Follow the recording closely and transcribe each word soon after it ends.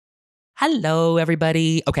Hello,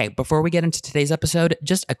 everybody. Okay, before we get into today's episode,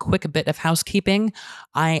 just a quick bit of housekeeping.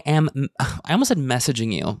 I almost said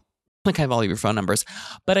messaging you. Like I have all of your phone numbers,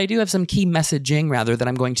 but I do have some key messaging rather that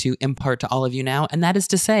I'm going to impart to all of you now. And that is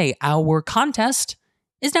to say, our contest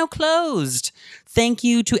is now closed. Thank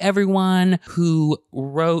you to everyone who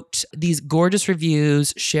wrote these gorgeous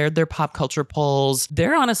reviews, shared their pop culture polls.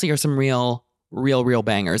 There honestly are some real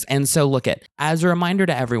bangers. And so look at, as a reminder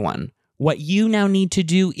to everyone, what you now need to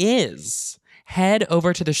do is head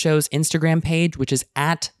over to the show's Instagram page, which is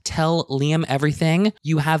at Tell Liam Everything.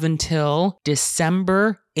 You have until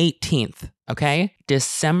December 18th, okay?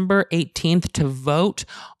 December 18th to vote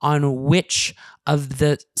on which of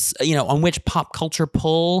the, on which pop culture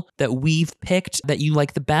poll that we've picked that you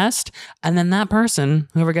like the best. And then that person,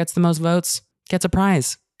 whoever gets the most votes, gets a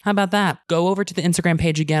prize. How about that? Go over to the Instagram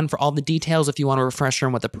page again for all the details if you want a refresher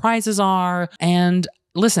on what the prizes are. And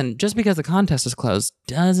listen, just because the contest is closed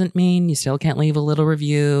doesn't mean you still can't leave a little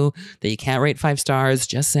review, that you can't rate 5 stars.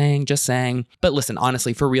 Just saying. But listen,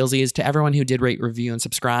 honestly, for realsies, to everyone who did rate, review, and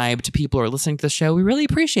subscribe, to people who are listening to the show, we really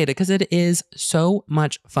appreciate it because it is so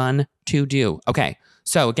much fun to do. Okay,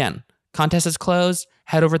 so again, contest is closed.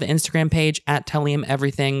 Head over to the Instagram page at Tell Liam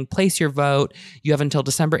Everything. Place your vote. You have until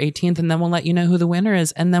December 18th, and then we'll let you know who the winner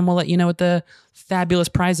is, and then we'll let you know what the fabulous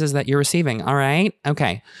prizes that you're receiving. All right?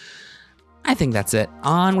 Okay. I think that's it.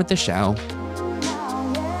 On with the show.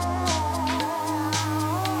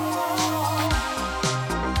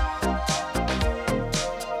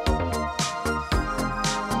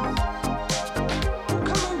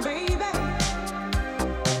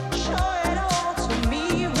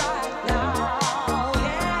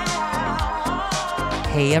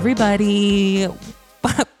 Hey, everybody.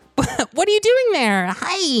 What are you doing there?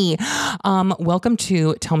 Hi. Welcome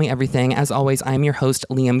to Tell Me Everything. As always, I'm your host,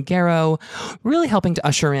 Liam Garrow, really helping to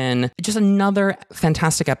usher in just another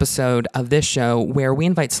fantastic episode of this show where we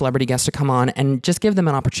invite celebrity guests to come on and just give them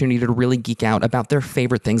an opportunity to really geek out about their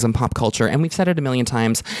favorite things in pop culture. And we've said it a million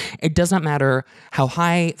times. It does not matter how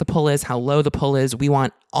high the pull is, how low the pull is. We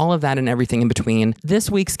want all of that and everything in between. This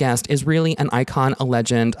week's guest is really an icon, a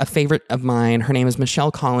legend, a favorite of mine. Her name is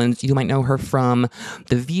Michelle Collins. You might know her from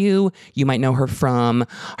The View. You might know her from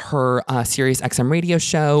her Sirius XM radio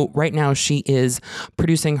show. Right now, she is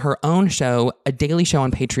producing her own show, a daily show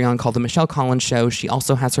on Patreon called The Michelle Collins Show. She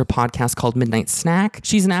also has her podcast called Midnight Snack.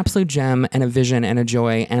 She's an absolute gem and a vision and a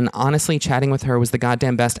joy. And honestly, chatting with her was the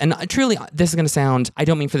goddamn best. And truly, this is going to sound, I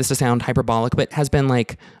don't mean for this to sound hyperbolic, but has been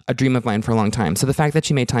like a dream of mine for a long time. So the fact that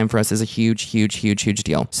she made time for us is a huge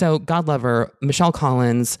deal. So God love her, Michelle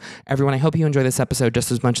Collins. Everyone, I hope you enjoy this episode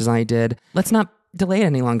just as much as I did. Let's not delay it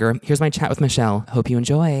any longer. Here's my chat with Michelle. Hope you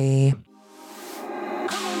enjoy.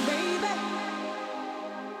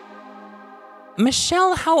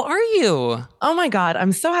 Michelle, how are you? Oh my God,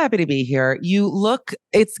 I'm so happy to be here.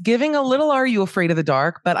 It's giving a little, are you afraid of the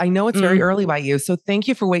dark? But I know it's very early by you. So thank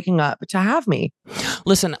you for waking up to have me.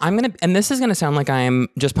 Listen, and this is going to sound like I'm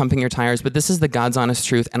just pumping your tires, but this is the God's honest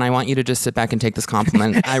truth. And I want you to just sit back and take this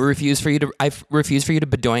compliment. I refuse for you to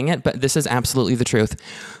bedoing it, but this is absolutely the truth.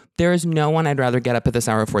 There is no one I'd rather get up at this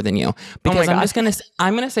hour for than you. Because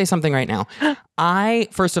I'm going to say something right now.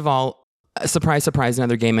 First of all, surprise,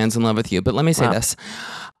 another gay man's in love with you. But let me say this.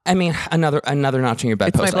 I mean, another notch on your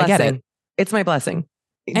bedpost. I get it. It's my blessing.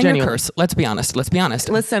 And genuinely. Your curse. Let's be honest.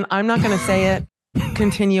 Listen, I'm not going to say it.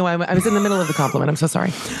 Continue. I was in the middle of the compliment. I'm so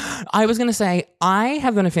sorry. I was going to say, I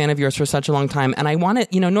have been a fan of yours for such a long time. And I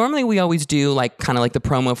want to, normally we always do kind of like the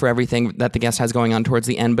promo for everything that the guest has going on towards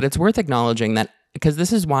the end. But it's worth acknowledging that, because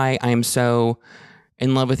this is why I am so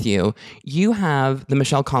in love with you. You have the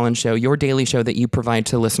Michelle Collins Show, your daily show that you provide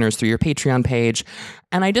to listeners through your Patreon page.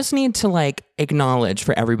 And I just need to acknowledge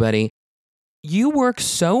for everybody, you work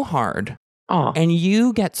so hard. Aww. And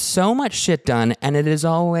you get so much shit done, and it is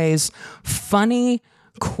always funny,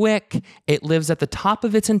 quick. It lives at the top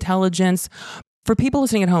of its intelligence. For people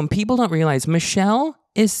listening at home, people don't realize Michelle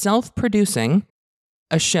is self-producing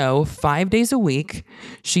a show 5 days a week.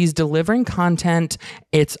 She's delivering content.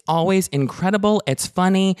 It's always incredible. It's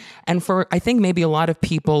funny. And for, I think, maybe a lot of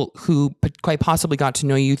people who quite possibly got to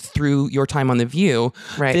know you through your time on The View,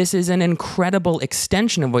 right, this is an incredible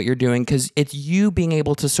extension of what you're doing, because it's you being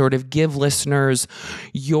able to sort of give listeners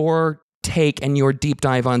your take and your deep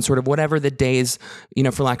dive on sort of whatever the day's,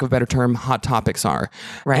 for lack of a better term, hot topics are.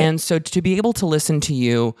 Right. And so to be able to listen to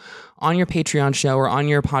you on your Patreon show or on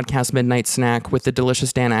your podcast, Midnight Snack, with the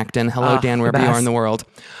delicious Dan Acton. Hello, Dan, wherever you are in the world.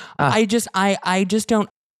 I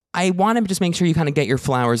want to just make sure you kind of get your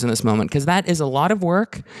flowers in this moment, because that is a lot of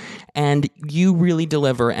work and you really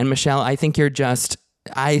deliver. And Michelle, I think you're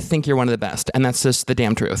one of the best. And that's just the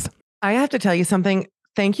damn truth. I have to tell you something.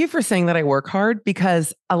 thank you for saying that I work hard,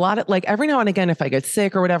 because a lot of, like, every now and again, if I get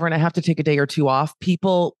sick or whatever and I have to take a day or two off,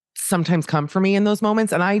 people sometimes come for me in those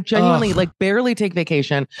moments. And I genuinely like barely take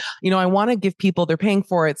vacation. I want to give people, they're paying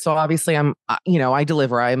for it. So obviously I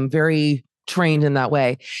deliver. I'm very trained in that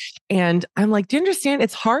way. And I'm like, do you understand?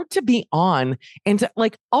 It's hard to be on. And to,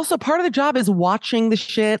 like, also part of the job is watching the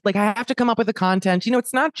shit. Like, I have to come up with the content.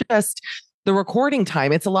 It's not just the recording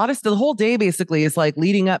time. It's a lot of the whole day basically is like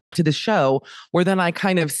leading up to the show, where then I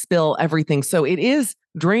kind of spill everything. So it is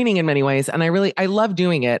draining in many ways. And I love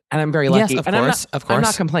doing it. And I'm very lucky. Yes, of and course. I'm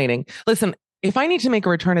not complaining. Listen, if I need to make a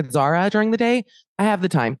return at Zara during the day, I have the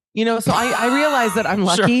time, so I realize that I'm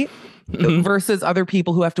lucky. Sure. Mm-hmm. Versus other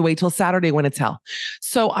people who have to wait till Saturday when it's hell.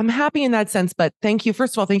 So I'm happy in that sense, but thank you.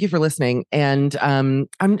 First of all, thank you for listening. And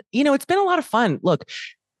it's been a lot of fun. Look,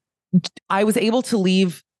 I was able to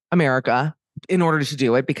leave America in order to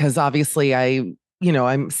do it because obviously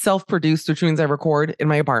I'm self-produced, which means I record in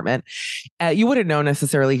my apartment. You wouldn't know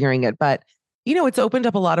necessarily hearing it, but it's opened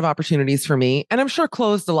up a lot of opportunities for me, and I'm sure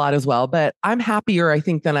closed a lot as well, but I'm happier, I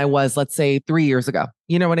think, than I was, let's say 3 years ago.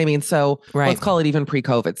 You know what I mean? So Let's call it even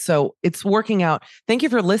pre-COVID. So it's working out. Thank you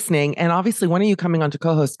for listening. And obviously, when are you coming on to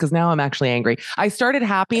co-host? Because now I'm actually angry. I started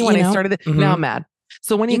happy when I started it. Now I'm mad.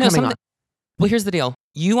 So when are you coming on? Well, here's the deal.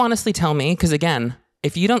 You honestly tell me, because again,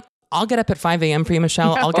 if you don't, I'll get up at 5 a.m. for you,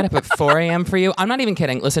 Michelle. No. I'll get up at 4 a.m. for you. I'm not even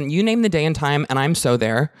kidding. Listen, you name the day and time, and I'm so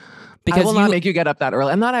there. Because I will not make you get up that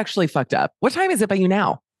early. I'm not actually fucked up. What time is it by you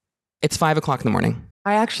now? It's 5 o'clock in the morning.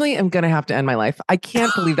 I actually am going to have to end my life. I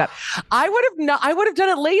can't believe that. I would have done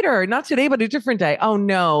it later, not today, but a different day. Oh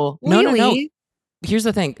no. Really? No. Here's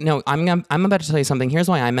the thing. No, I'm about to tell you something. Here's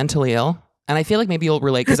why I'm mentally ill. And I feel like maybe you'll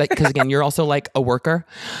relate because again, you're also like a worker.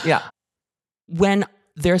 Yeah. When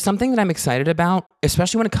there's something that I'm excited about,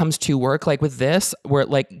 especially when it comes to work, like with this, where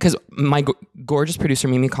like, because my gorgeous producer,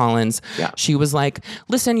 Mimi Collins, she was like,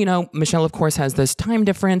 listen, Michelle, of course, has this time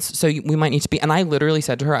difference. So we might need to be, and I literally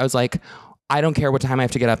said to her, I was like, I don't care what time I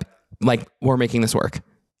have to get up. Like, we're making this work.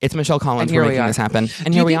 It's Michelle Collins. We're making this happen.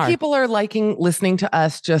 And here we are. People are liking listening to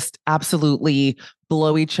us just absolutely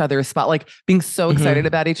blow each other's spot, like being so excited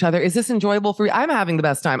about each other. Is this enjoyable for you? I'm having the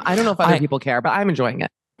best time. I don't know if other people care, but I'm enjoying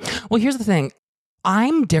it. Well, here's the thing.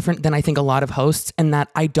 I'm different than I think a lot of hosts in that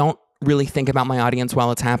I don't really think about my audience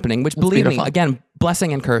while it's happening, which believe me, again,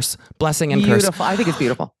 blessing and curse. I think it's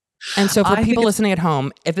beautiful. And so for people listening at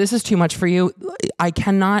home, if this is too much for you, I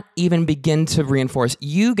cannot even begin to reinforce.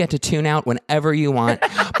 You get to tune out whenever you want,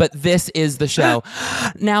 but this is the show.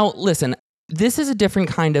 Now, listen, this is a different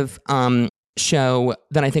kind of show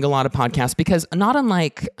than I think a lot of podcasts, because not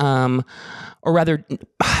unlike, or rather,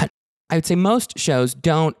 I would say most shows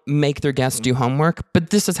don't make their guests do homework, but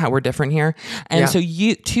this is how we're different here. And so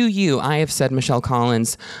I have said, Michelle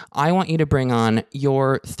Collins, I want you to bring on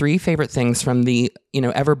your 3 favorite things from the,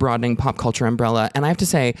 ever broadening pop culture umbrella. And I have to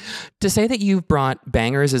say that you've brought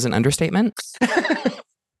bangers is an understatement.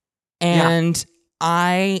 And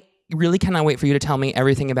I really cannot wait for you to tell me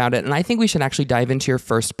everything about it. And I think we should actually dive into your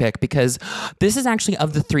first pick, because this is actually,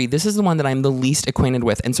 of the 3, this is the one that I'm the least acquainted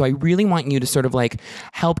with. And so I really want you to sort of like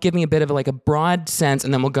help give me a bit of like a broad sense,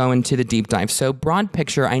 and then we'll go into the deep dive. So broad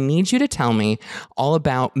picture, I need you to tell me all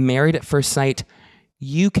about Married at First Sight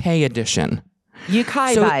UK edition.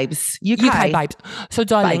 UK vibes. UK vibes. So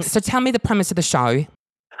darling, so tell me the premise of the show.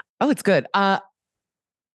 Oh, it's good.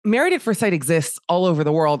 Married at First Sight exists all over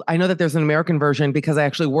the world. I know that there's an American version because I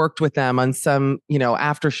actually worked with them on some,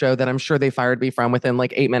 after show that I'm sure they fired me from within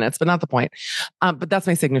like 8 minutes, but not the point. But that's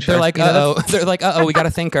my signature. They're like, They're like, we got a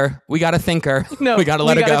thinker. We got a thinker. No, we got to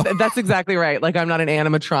let it go. That's exactly right. Like, I'm not an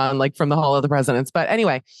animatron, like from the Hall of the Presidents. But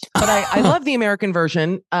anyway, I love the American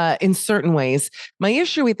version in certain ways. My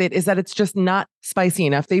issue with it is that it's just not spicy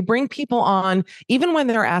enough. They bring people on, even when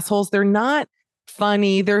they're assholes, they're not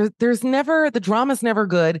funny. There's never, the drama's never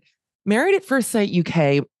good. Married at First Sight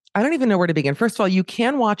UK, I don't even know where to begin. First of all, you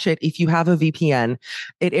can watch it if you have a VPN.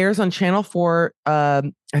 It airs on Channel 4.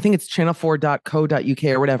 I think it's channel4.co.uk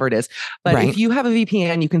or whatever it is. But if you have a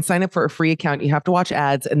VPN, you can sign up for a free account. You have to watch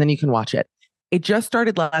ads and then you can watch it. It just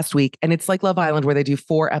started last week, and it's like Love Island, where they do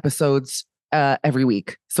 4 episodes every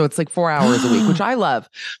week. So it's like 4 hours a week, which I love.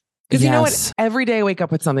 Because you know what? Every day I wake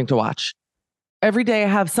up with something to watch. Every day I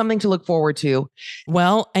have something to look forward to.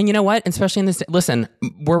 Well, and you know what? Especially in this, listen,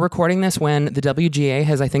 we're recording this when the WGA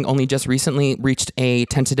has, I think, only just recently reached a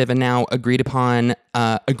tentative and now agreed upon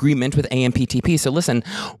agreement with AMPTP. So listen,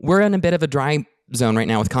 we're in a bit of a dry zone right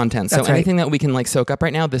now with content. So anything that we can like soak up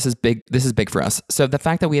right now, this is big. This is big for us. So the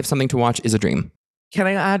fact that we have something to watch is a dream. Can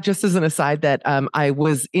I add, just as an aside, that I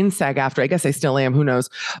was in SAG-AFTRA. I guess I still am, who knows?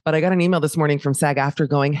 But I got an email this morning from SAG-AFTRA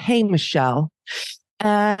going, hey, Michelle,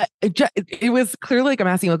 It was clearly like I'm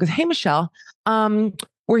asking because, hey, Michelle,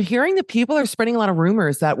 we're hearing that people are spreading a lot of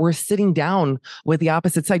rumors that we're sitting down with the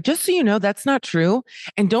opposite side. Just so you know, that's not true.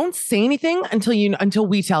 And don't say anything until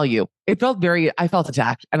we tell you. I felt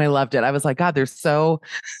attacked and I loved it. I was like, God, they're so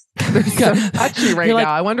touchy right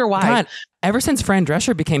now. I wonder why. God, ever since Fran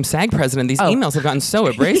Drescher became SAG president, these emails have gotten so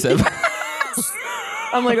abrasive.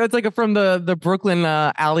 I'm like, it's like from the Brooklyn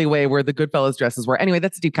alleyway where the Goodfellas dresses were. Anyway,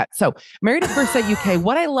 that's a deep cut. So Married at First Sight UK,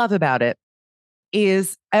 what I love about it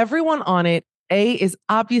is everyone on it, is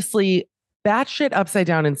obviously batshit upside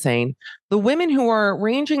down insane. The women who are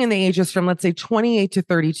ranging in the ages from, let's say, 28 to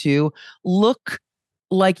 32 look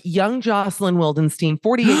like young Jocelyn Wildenstein,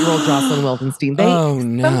 48-year-old Jocelyn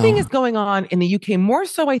Wildenstein. Something is going on in the UK, more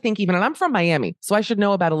so, I think, even, and I'm from Miami, so I should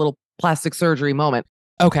know about a little plastic surgery moment.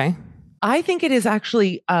 Okay. I think it is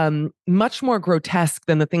actually much more grotesque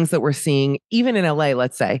than the things that we're seeing, even in LA,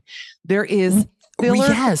 let's say. There is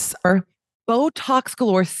filler, Botox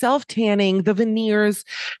galore, self-tanning, the veneers.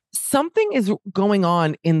 Something is going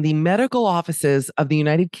on in the medical offices of the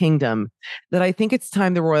United Kingdom that I think it's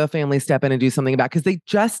time the royal family step in and do something about, because they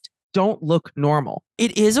just don't look normal.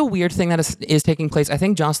 It is a weird thing that is taking place. I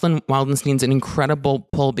think Jocelyn Wildenstein's an incredible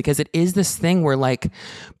pull because it is this thing where like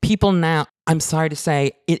people now, I'm sorry to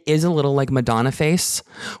say, it is a little like Madonna face,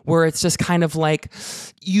 where it's just kind of like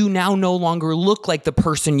you now no longer look like the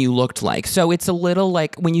person you looked like. So it's a little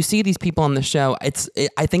like when you see these people on the show,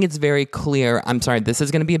 I think it's very clear. I'm sorry, this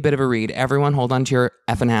is going to be a bit of a read. Everyone hold on to your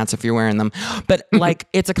effing hats if you're wearing them. But like,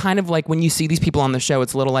 it's a kind of like when you see these people on the show,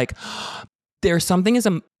 it's a little like there's something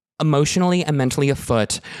emotionally and mentally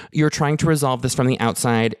afoot. You're trying to resolve this from the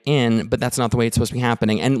outside in, but that's not the way it's supposed to be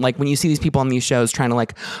happening. And like when you see these people on these shows trying to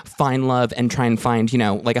like find love and try and find,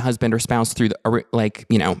 like a husband or spouse through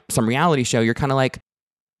some reality show, you're kind of like,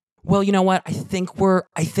 well, you know what? I think we're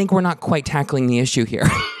not quite tackling the issue here.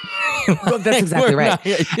 Well, that's exactly right.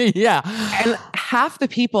 Yeah. And half the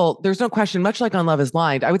people, there's no question, much like on Love is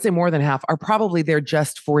Blind, I would say more than half are probably there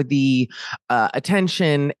just for the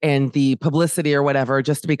attention and the publicity or whatever,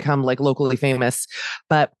 just to become like locally famous.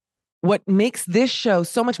 But what makes this show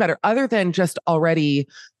so much better, other than just already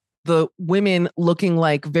the women looking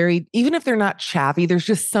like even if they're not chappy, there's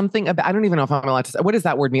just something about, I don't even know if I'm allowed to say, what does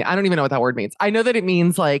that word mean? I don't even know what that word means. I know that it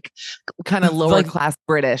means like kind of lower class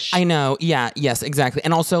British. I know. Yeah. Yes, exactly.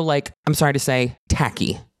 And also like, I'm sorry to say,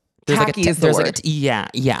 tacky. Tacky is the word.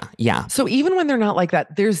 Yeah. So even when they're not like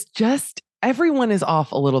that, there's just, everyone is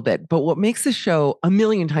off a little bit. But what makes the show a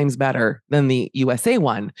million times better than the USA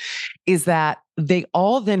one is that they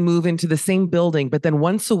all then move into the same building, but then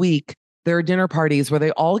once a week, there are dinner parties where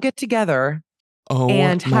they all get together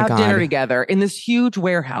and have dinner together in this huge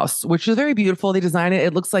warehouse, which is very beautiful. They design it.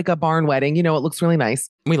 It looks like a barn wedding. It looks really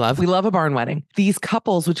nice. We love a barn wedding. These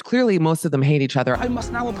couples, which clearly most of them hate each other. I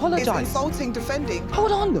must now apologize. It's insulting defending.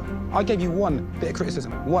 Hold on. I gave you one bit of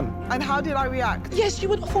criticism. One. And how did I react? Yes, you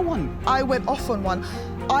went off on one. I went off on one.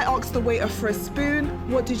 I asked the waiter for a spoon.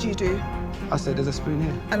 What did you do? I said, there's a spoon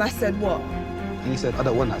here. And I said, what? And you said, I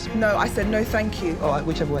don't want that spoon. No, I said, no, thank you. All right,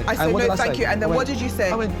 whichever way. I said, no, thank you. And then what did you say?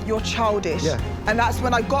 You're childish. Yeah. And that's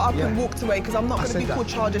when I got up and walked away, because I'm not going to be called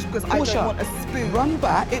childish because I don't want a spoon. Run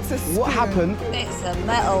back. It's a spoon. What happened? It's a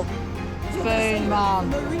metal spoon,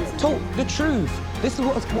 Mom. Talk the truth. This is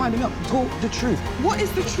what's winding up. Talk the truth. What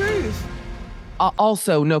is the truth?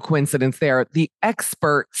 Also, no coincidence there. The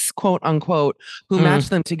experts, quote unquote, who match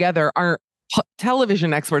them together are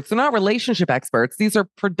television experts. They're not relationship experts. These are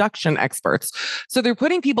production experts. So they're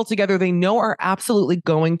putting people together they know are absolutely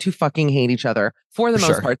going to fucking hate each other for the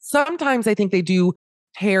most part. Sometimes I think they do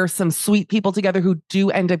pair some sweet people together who do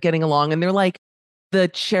end up getting along, and they're like the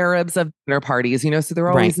cherubs of dinner parties, so they're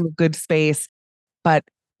always in a good space. But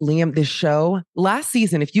Liam, this show last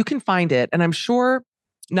season, if you can find it, and I'm sure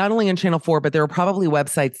not only on Channel 4, but there are probably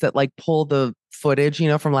websites that like pull the footage,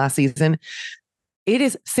 from last season. It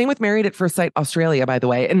is same with Married at First Sight Australia, by the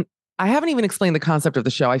way. And I haven't even explained the concept of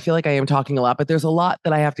the show. I feel like I am talking a lot, but there's a lot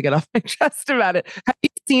that I have to get off my chest about it. Have you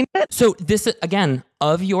seen it? So this, again,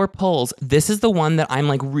 of your polls, this is the one that I'm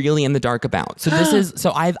like really in the dark about.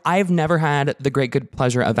 So I've never had the great good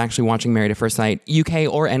pleasure of actually watching Married at First Sight, UK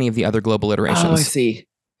or any of the other global iterations. Oh,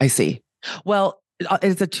 I see. Well,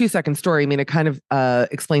 it's a 2-second story. I mean, it kind of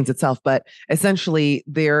explains itself, but essentially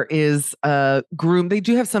there is a groom. They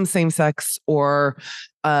do have some same-sex or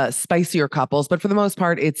spicier couples, but for the most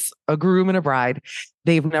part, it's a groom and a bride.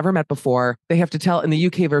 They've never met before. They have to tell in the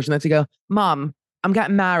UK version that to go, Mom, I'm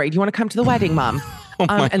getting married. You want to come to the wedding, Mom?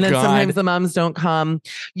 And then sometimes the moms don't come.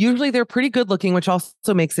 Usually they're pretty good looking, which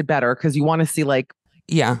also makes it better because you want to see like,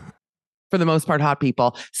 for the most part, hot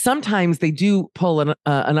people. Sometimes they do pull an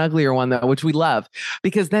uglier one though, which we love,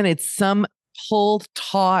 because then it's some pulled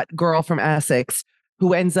taut girl from Essex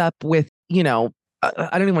who ends up with, I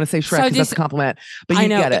don't even want to say Shrek because that's a compliment, but you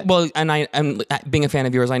get it. Well, and I'm being a fan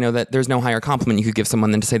of yours, I know that there's no higher compliment you could give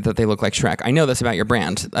someone than to say that they look like Shrek. I know this about your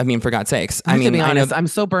brand. I mean, for God's sakes. To be honest, I'm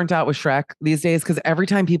so burnt out with Shrek these days because every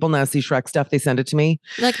time people now see Shrek stuff, they send it to me.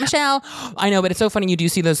 Like, Michelle. I know, but it's so funny. You do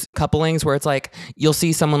see those couplings where it's like, you'll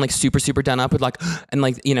see someone like super, super done up with like, and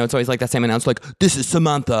like, it's always like that same announce, like, this is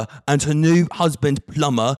Samantha and her new husband,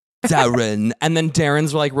 plumber, Darren. And then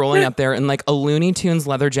Darren's like rolling up there in like a Looney Tunes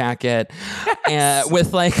leather jacket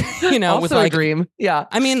with like, also with like a dream. Yeah.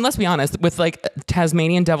 I mean, let's be honest, with like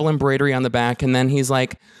Tasmanian devil embroidery on the back. And then he's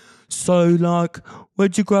like, so like,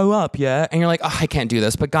 where'd you grow up? Yeah. And you're like, oh, I can't do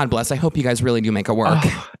this, but God bless. I hope you guys really do make it work.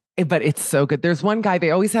 But it's so good. There's one guy,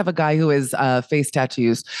 they always have a guy who has face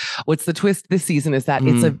tattoos. What's the twist this season is that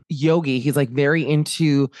it's a yogi. He's like very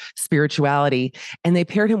into spirituality. And they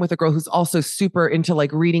paired him with a girl who's also super into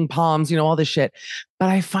like reading palms, all this shit. But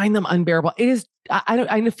I find them unbearable. It is,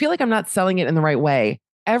 I feel like I'm not selling it in the right way.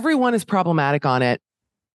 Everyone is problematic on it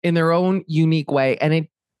in their own unique way. And it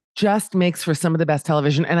just makes for some of the best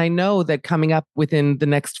television. And I know that coming up within the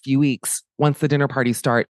next few weeks, once the dinner parties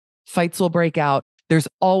start, fights will break out. There's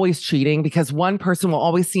always cheating because one person will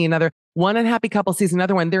always see another. One unhappy couple sees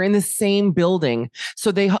another one. They're in the same building.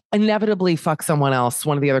 So they inevitably fuck someone else,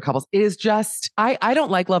 one of the other couples. It is just, I don't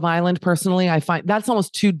like Love Island personally. I find that's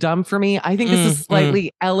almost too dumb for me. I think this is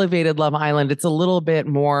slightly elevated Love Island. It's a little bit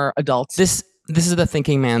more adult. This is the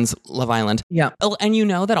thinking man's Love Island. Yeah. Oh, and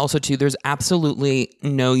that also too, there's absolutely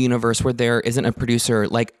no universe where there isn't a producer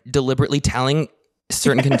like deliberately telling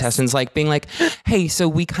certain contestants, like being like, hey, so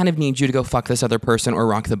we kind of need you to go fuck this other person or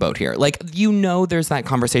rock the boat here. Like, there's that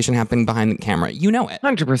conversation happening behind the camera. It.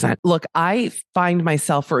 100%. Look, I find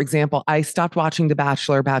myself, for example, I stopped watching The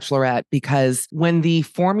Bachelor, Bachelorette because when the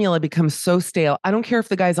formula becomes so stale, I don't care if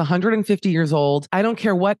the guy's 150 years old. I don't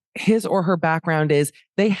care what his or her background is.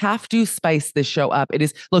 They have to spice this show up. It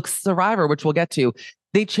is, look, Survivor, which we'll get to,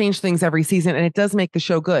 they change things every season and it does make the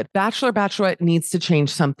show good. Bachelor, Bachelorette needs to change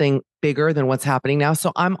something bigger than what's happening now.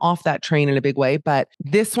 So I'm off that train in a big way. But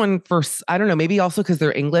this one first, I don't know, maybe also because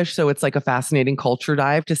they're English. So it's like a fascinating culture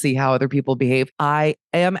dive to see how other people behave. I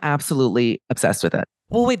am absolutely obsessed with it.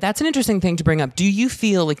 Well, wait, that's an interesting thing to bring up. Do you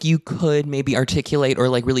feel like you could maybe articulate or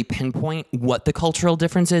like really pinpoint what the cultural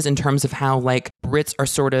difference is in terms of how like Brits are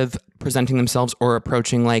sort of presenting themselves or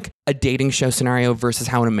approaching like a dating show scenario versus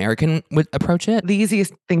how an American would approach it? The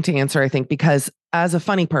easiest thing to answer, I think, because as a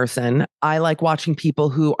funny person, I like watching people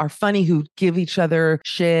who are funny, who give each other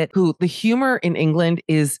shit, who the humor in England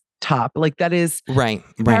is top. Like that is right.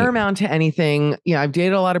 paramount to anything. I've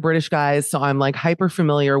dated a lot of British guys, so I'm like hyper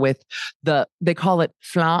familiar with they call it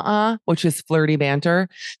flan, which is flirty banter.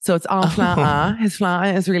 So it's en flan. His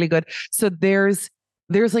flan is really good. So there's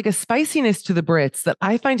like a spiciness to the Brits that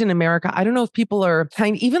I find in America. I don't know if people are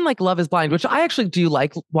even like Love is Blind, which I actually do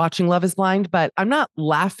like watching Love is Blind, but I'm not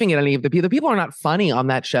laughing at any of the people. The people are not funny on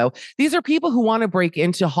that show. These are people who want to break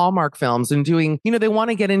into Hallmark films and doing, they want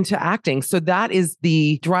to get into acting. So that is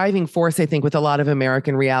the driving force, I think, with a lot of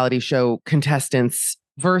American reality show contestants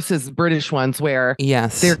versus British ones where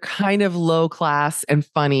they're kind of low class and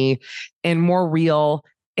funny and more real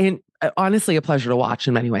and honestly a pleasure to watch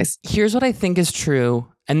in many ways. Here's what I think is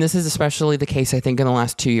true. And this is especially the case, I think, in the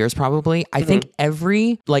last 2 years, probably. I think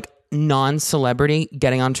every like non-celebrity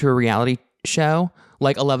getting onto a reality show,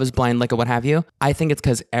 like a Love is Blind, like a what have you, I think it's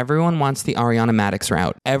because everyone wants the Ariana Madix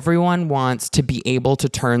route. Everyone wants to be able to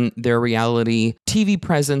turn their reality TV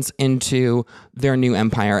presence into their new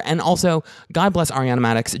empire. And also, God bless Ariana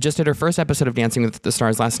Madix, just did her first episode of Dancing with the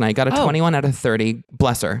Stars last night, got a 21 out of 30.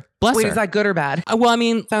 Bless her. Bless her. Is that good or bad? Well, I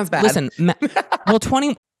mean, sounds bad. Listen,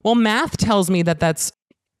 math tells me that that's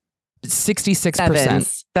 66%.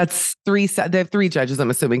 Sevens. That's three. They have 3 judges, I'm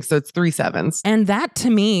assuming. So it's 3 sevens. And that to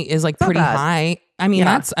me is like pretty high. I mean,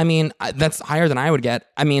 that's higher than I would get.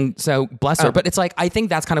 I mean, so bless her. But it's like, I think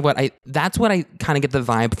that's kind of what I kind of get the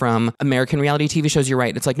vibe from American reality TV shows. You're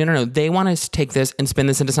right. It's like, no. They want to take this and spin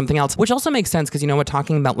this into something else, which also makes sense. Cause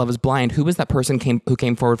talking about Love is Blind, who was that person who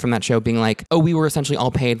came forward from that show being like, oh, we were essentially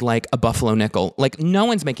all paid like a buffalo nickel. Like no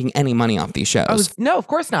one's making any money off these shows. No, of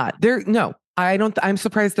course not. I'm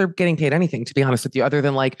surprised they're getting paid anything, to be honest with you, other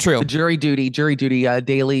than like the jury duty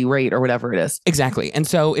daily rate or whatever it is. Exactly. And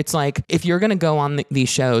so it's like, if you're going to go on these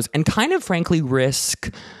shows and kind of frankly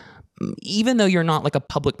risk, even though you're not like a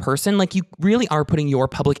public person, like you really are putting your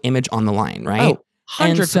public image on the line, right? Oh,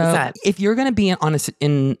 100%. And so if you're going to be on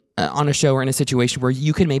a show or in a situation where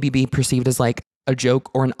you can maybe be perceived as like a joke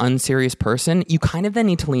or an unserious person, you kind of then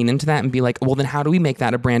need to lean into that and be like, well, then how do we make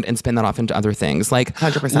that a brand and spin that off into other things? Like,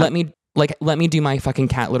 100%. let me do my fucking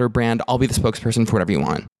cat litter brand. I'll be the spokesperson for whatever you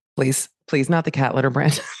want. Please, not the cat litter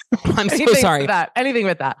brand. I'm so sorry. Anything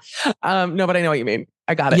with that. No, but I know what you mean.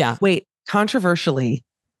 I got it. Yeah. Wait, controversially.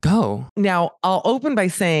 Go. Now, I'll open by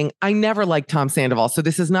saying I never liked Tom Sandoval. So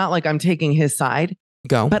this is not like I'm taking his side.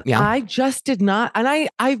 Go. But yeah. I just did not. And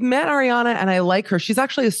I've met Ariana and I like her. She's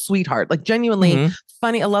actually a sweetheart, like genuinely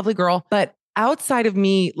funny, a lovely girl. But outside of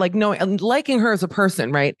me, like liking her as a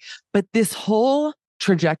person, right? But this whole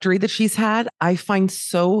trajectory that she's had, I find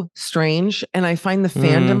so strange. And I find the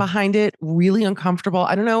fandom behind it really uncomfortable.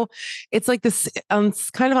 I don't know. It's like this, it's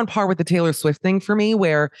kind of on par with the Taylor Swift thing for me,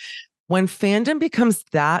 where when fandom becomes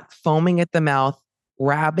that foaming at the mouth,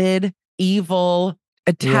 rabid, evil,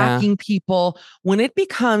 attacking people, when it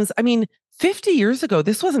becomes, 50 years ago,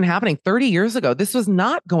 this wasn't happening. 30 years ago, this was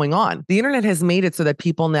not going on. The internet has made it so that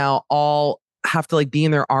people now all have to like be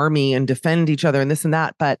in their army and defend each other and this and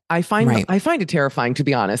that. But I find it terrifying, to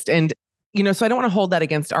be honest. And, so I don't want to hold that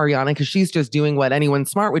against Ariana because she's just doing what anyone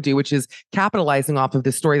smart would do, which is capitalizing off of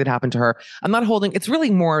this story that happened to her. I'm not holding, it's really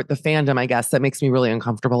more the fandom, I guess, that makes me really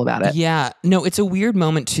uncomfortable about it. Yeah. No, it's a weird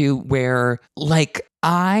moment too, where like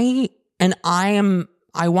I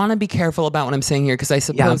want to be careful about what I'm saying here because I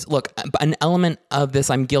suppose, look, an element of this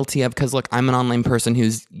I'm guilty of because, look, I'm an online person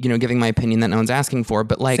who's, giving my opinion that no one's asking for.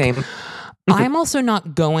 But like, Same. I'm also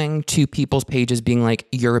not going to people's pages being like,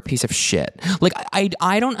 you're a piece of shit. Like,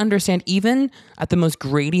 I don't understand, even at the most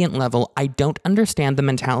gradient level, I don't understand the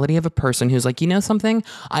mentality of a person who's like, you know something?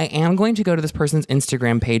 I am going to go to this person's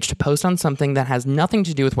Instagram page to post on something that has nothing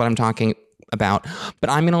to do with what I'm talking about, but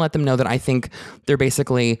I'm going to let them know that I think they're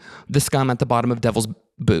basically the scum at the bottom of Devil's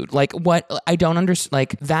Boot. Like, what? I don't understand.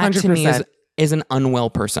 Like, that 100%. To me is an unwell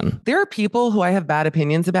person. There are people who I have bad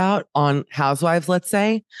opinions about on Housewives, let's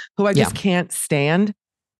say, who I just can't stand.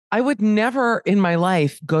 I would never in my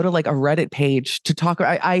life go to like a Reddit page to talk.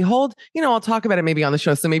 I hold, I'll talk about it maybe on the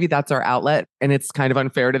show. So maybe that's our outlet. And it's kind of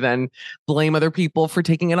unfair to then blame other people for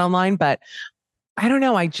taking it online. But I don't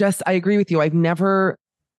know. I agree with you. I've never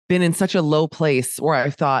been in such a low place where I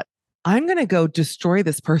thought, I'm going to go destroy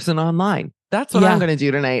this person online. That's what I'm going to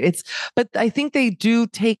do tonight. But I think they do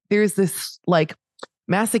there's this like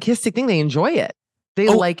masochistic thing. They enjoy it. They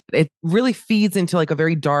like, it really feeds into like a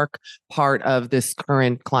very dark part of this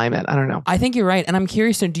current climate. I don't know. I think you're right. And I'm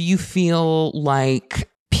curious, so do you feel like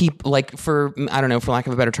people, like for lack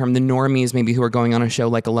of a better term, the normies maybe who are going on a show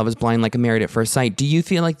like a Love is Blind, like a Married at First Sight, do you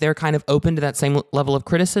feel like they're kind of open to that same level of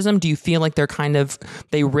criticism? Do you feel like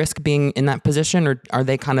they risk being in that position, or are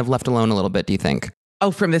they kind of left alone a little bit, do you think? Oh,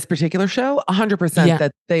 from this particular show, 100%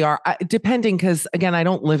 that they are, depending, because again, I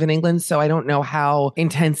don't live in England, so I don't know how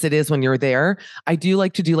intense it is when you're there. I do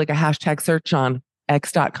like to do like a hashtag search on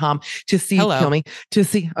x.com to see, to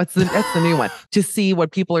see, that's the new one, to see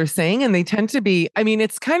what people are saying. And they tend to be,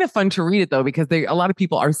 it's kind of fun to read it though, because a lot of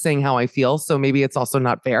people are saying how I feel. So maybe it's also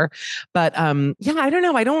not fair, but I don't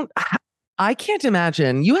know. I can't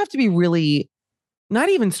imagine. You have to be really not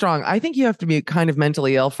even strong. I think you have to be kind of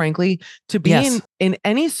mentally ill, frankly, to be in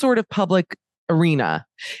any sort of public arena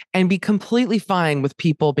and be completely fine with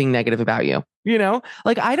people being negative about you.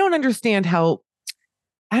 Like, I don't understand how,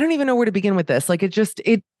 I don't even know where to begin with this. Like,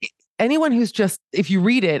 anyone who's just, if you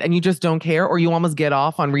read it and you just don't care, or you almost get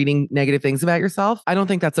off on reading negative things about yourself, I don't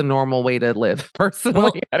think that's a normal way to live personally.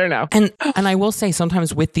 Well, I don't know. And I will say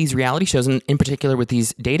sometimes with these reality shows, and in particular with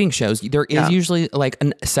these dating shows, there is usually like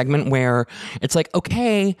a segment where it's like,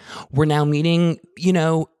 okay, we're now meeting,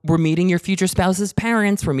 we're meeting your future spouse's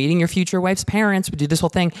parents. We're meeting your future wife's parents. We do this whole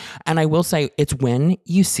thing. And I will say, it's when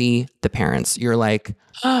you see the parents, you're like,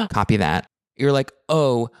 copy that. You're like,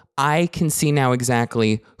 oh, I can see now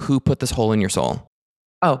exactly who put this hole in your soul.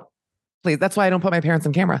 Oh, please. That's why I don't put my parents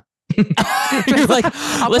on camera. You're like,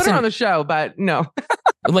 I'll put her on the show, but no.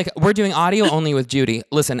 Like, we're doing audio only with Judy.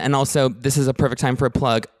 Listen, and also this is a perfect time for a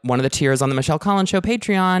plug. One of the tiers on the Michelle Collins Show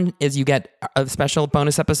Patreon is you get a special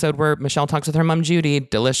bonus episode where Michelle talks with her mom, Judy.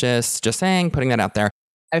 Delicious. Just saying, putting that out there.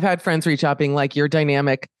 I've had friends reach out being like, you're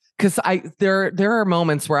dynamic. Because there are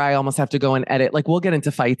moments where I almost have to go and edit. Like, we'll get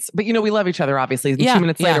into fights, but we love each other, obviously. And 2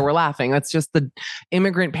 minutes later, we're laughing. That's just the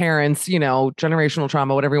immigrant parents, generational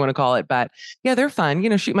trauma, whatever you want to call it. But yeah, they're fun.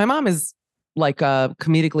 My mom is like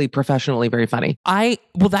comedically, professionally very funny.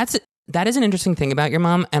 That is an interesting thing about your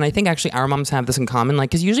mom. And I think actually our moms have this in common.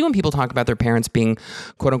 Like, because usually when people talk about their parents being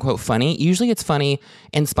quote unquote funny, usually it's funny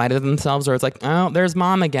in spite of themselves, or it's like, oh, there's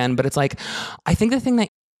mom again. But it's like, I think the thing that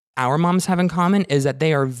our moms have in common is that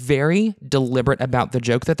they are very deliberate about the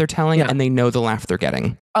joke that they're telling, and they know the laugh they're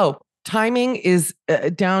getting. Oh, timing is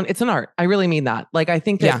down. It's an art. I really mean that. Like, I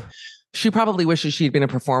think that she probably wishes she'd been a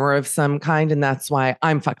performer of some kind, and that's why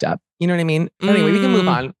I'm fucked up. You know what I mean? Anyway, we can move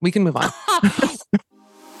on. We can move on.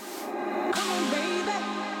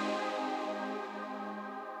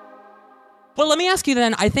 Well, let me ask you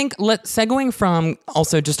then, I think segueing from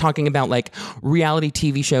also just talking about like reality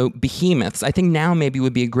TV show behemoths, I think now maybe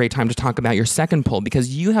would be a great time to talk about your second pull,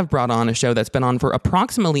 because you have brought on a show that's been on for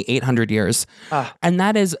approximately 800 years. And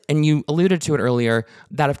that is, and you alluded to it earlier,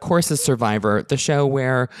 that of course is Survivor, the show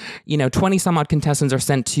where, 20 some odd contestants are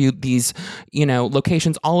sent to these,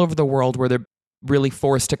 locations all over the world where they're really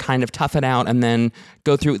forced to kind of tough it out and then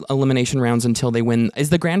go through elimination rounds until they win. Is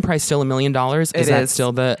the grand prize still $1 million? Is that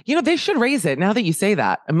still the... they should raise it now that you say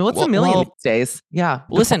that. I mean, what's $1 million these days? Yeah.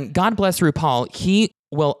 Listen, God bless RuPaul. He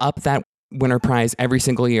will up that winner prize every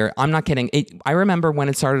single year. I'm not kidding. I remember when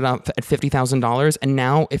it started off at $50,000, and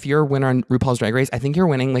now if you're a winner on RuPaul's Drag Race, I think you're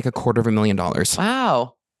winning like $250,000.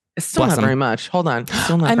 Wow. It's still not very much. Hold on.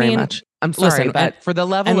 Still not very much. I'm sorry, but for the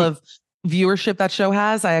level of viewership that show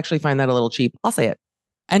has, I actually find that a little cheap. I'll say it.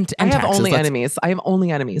 And I have taxes, only enemies. I have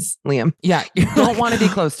only enemies, Liam. Yeah. Don't want to be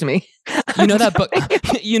close to me.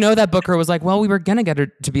 That Booker was like, well, we were going to get her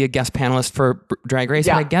to be a guest panelist for Drag Race,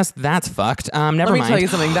 but I guess that's fucked. Never mind. Let me tell you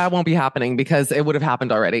something. That won't be happening because it would have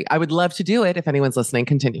happened already. I would love to do it if anyone's listening.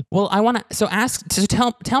 Continue. Well, I want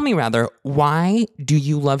to, tell me rather, why do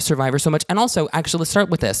you love Survivor so much? And also, actually, let's start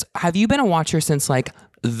with this. Have you been a watcher since like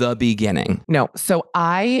the beginning? No. So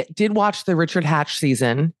I did watch the Richard Hatch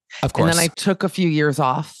season. Of course. And then I took a few years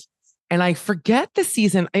off. And I forget the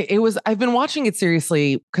season. I've been watching it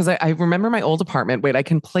seriously because I remember my old apartment. Wait, I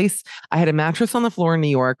had a mattress on the floor in New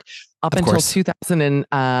York up until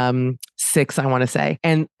 2006, I want to say.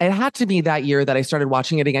 And it had to be that year that I started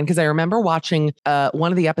watching it again, because I remember watching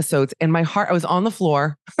one of the episodes and I was on the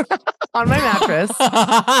floor on my mattress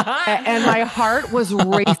and my heart was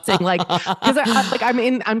racing. Like, because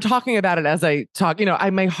I'm talking about it as I talk,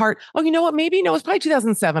 my heart, oh, you know what? Maybe, no, it was probably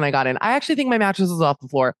 2007 I got in. I actually think my mattress was off the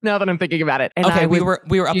floor now that I'm thinking about it. And okay, we were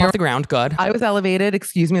up off the ground. Good. I was elevated.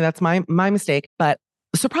 Excuse me. That's my mistake. But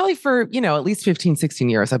so probably for, at least 15, 16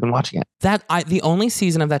 years, I've been watching it. The only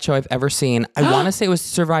season of that show I've ever seen, I want to say it was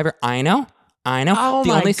Survivor. I know. Oh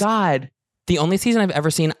my God. The only season I've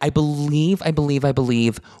ever seen, I believe,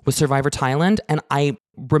 was Survivor Thailand. And I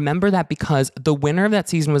remember that because the winner of that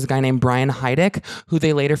season was a guy named Brian Heidick, who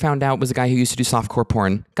they later found out was a guy who used to do softcore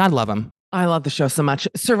porn. God love him. I love the show so much.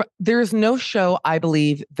 There is no show, I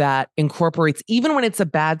believe, that incorporates, even when it's a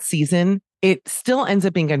bad season, it still ends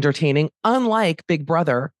up being entertaining, unlike Big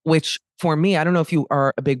Brother, which for me, I don't know if you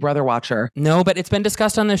are a Big Brother watcher. No, but it's been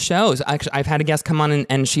discussed on the shows. Actually, I've had a guest come on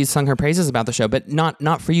and she's sung her praises about the show, but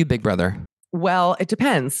not for you, Big Brother. Well, it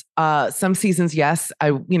depends. Some seasons, yes,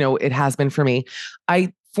 it has been for me.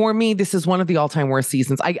 For me, this is one of the all-time worst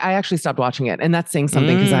seasons. I actually stopped watching it, and that's saying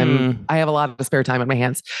something because I have a lot of spare time on my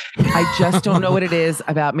hands. I just don't know what it is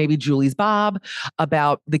about maybe Julie's Bob,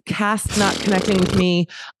 about the cast not connecting with me.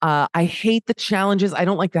 I hate the challenges. I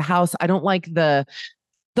don't like the house. I don't like the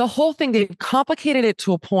whole thing. They've complicated it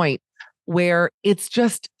to a point where it's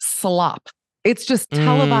just slop. It's just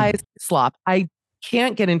televised slop. I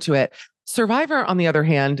can't get into it. Survivor, on the other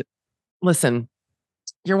hand, listen,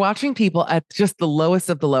 you're watching people at just the lowest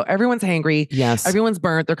of the low. Everyone's hangry. Yes. Everyone's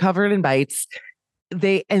burnt. They're covered in bites.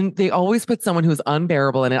 They always put someone who's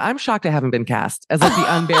unbearable in it. I'm shocked I haven't been cast as like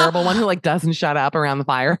the unbearable one who like doesn't shut up around the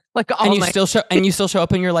fire. Like all and you still show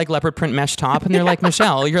up in your like leopard print mesh top, and they're like,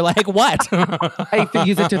 Michelle, you're like, what? I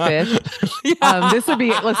use it to fish. Yeah. This would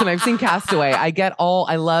be, listen, I've seen Castaway.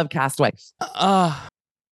 I love Castaway.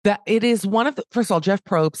 That it is one of the, first of all, Jeff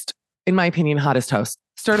Probst, in my opinion, hottest host.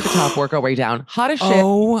 Start at the top, work our way down. Hot as shit.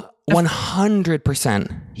 Oh,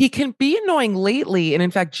 100%. He can be annoying lately. And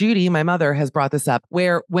in fact, Judy, my mother, has brought this up,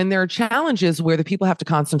 where when there are challenges where the people have to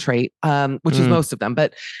concentrate, which is most of them,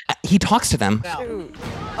 but he talks to them.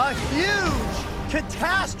 A huge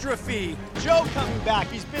catastrophe. Joe coming back.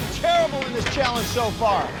 He's been terrible in this challenge so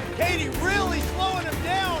far. Katie really slowing him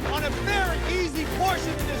down on a very easy portion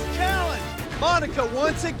of this challenge. Monica,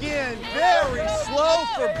 once again, very slow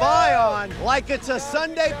for Bion, like it's a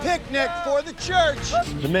Sunday picnic for the church.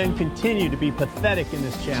 The men continue to be pathetic in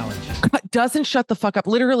this challenge. Doesn't shut the fuck up,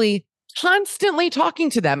 literally constantly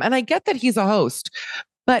talking to them. And I get that he's a host,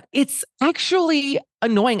 but it's actually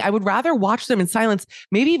annoying. I would rather watch them in silence,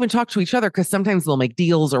 maybe even talk to each other, because sometimes they'll make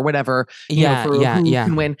deals or whatever. Who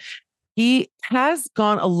can win. He has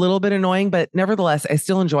gone a little bit annoying, but nevertheless, I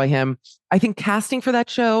still enjoy him. I think casting for that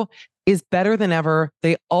show is better than ever.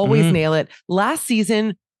 They always nail it. Last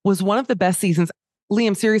season was one of the best seasons.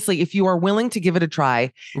 Liam, seriously, if you are willing to give it a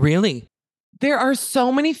try. Really? There are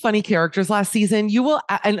so many funny characters last season.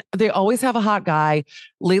 And they always have a hot guy.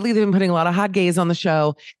 Lately, they've been putting a lot of hot gays on the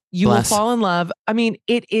show. You will fall in love. I mean,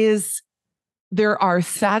 there are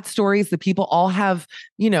sad stories that people all have,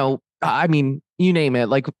 you name it,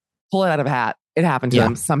 like pull it out of a hat. It happened to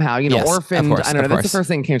them somehow, orphaned. Course, I don't know. That's the first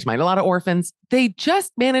thing that came to mind. A lot of orphans. They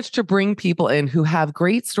just managed to bring people in who have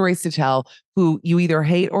great stories to tell, who you either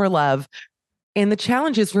hate or love. And the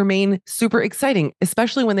challenges remain super exciting,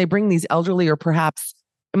 especially when they bring these elderly or perhaps,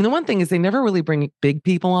 the one thing is they never really bring big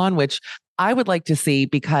people on, which I would like to see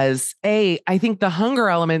because I think the hunger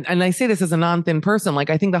element, and I say this as a non-thin person, like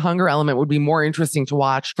I think the hunger element would be more interesting to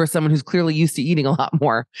watch for someone who's clearly used to eating a lot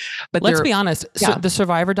more. But let's be honest. So the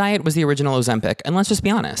Survivor diet was the original Ozempic. And let's just be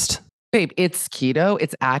honest. Babe, it's keto,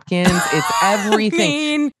 it's Atkins, it's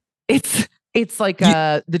everything. It's like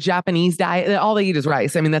the Japanese diet. All they eat is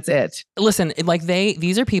rice. That's it. Listen, like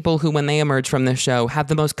these are people who, when they emerge from this show, have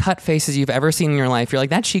the most cut faces you've ever seen in your life. You're like,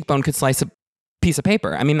 that cheekbone could slice a piece of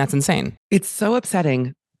paper. That's insane. It's so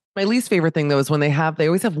upsetting. My least favorite thing though is when they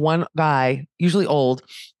always have one guy, usually old,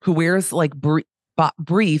 who wears like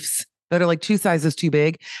briefs that are like 2 sizes too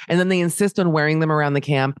big, and then they insist on wearing them around the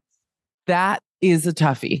camp. That is a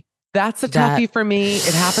toughie. That's a toughie for me.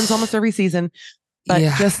 It happens almost every season, but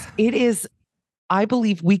it is, I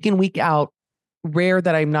believe, week in, week out, rare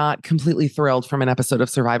that I'm not completely thrilled from an episode of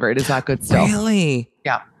Survivor. It is that good still. Really?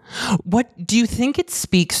 Yeah. What do you think it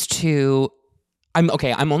speaks to? I'm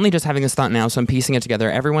only just having this thought now, so I'm piecing it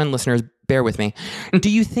together. Everyone, listeners, bear with me. Do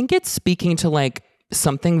you think it's speaking to like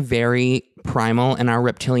something very primal in our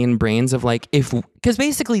reptilian brains of like, because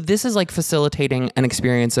basically this is like facilitating an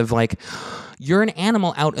experience of like, you're an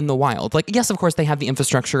animal out in the wild. Like, yes, of course they have the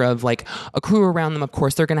infrastructure of like a crew around them. Of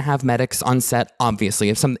course they're going to have medics on set. Obviously,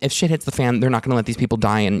 if shit hits the fan, they're not going to let these people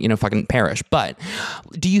die and, fucking perish. But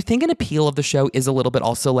do you think an appeal of the show is a little bit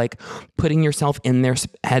also like putting yourself in their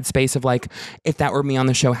headspace of like, if that were me on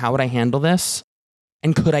the show, how would I handle this?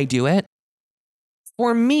 And could I do it?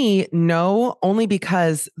 For me, no, only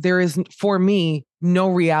because there is, for me, no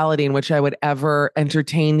reality in which I would ever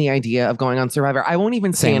entertain the idea of going on Survivor. I won't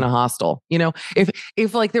even stay in a hostel.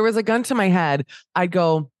 If like there was a gun to my head, I'd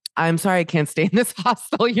go, I'm sorry, I can't stay in this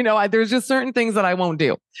hostel. There's just certain things that I won't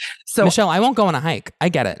do. So Michelle, I won't go on a hike. I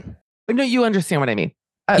get it. No, you understand what I mean.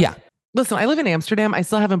 Yeah. Listen, I live in Amsterdam. I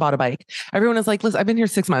still haven't bought a bike. Everyone is like, listen, I've been here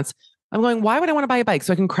 6 months. I'm going, why would I want to buy a bike?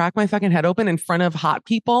 So I can crack my fucking head open in front of hot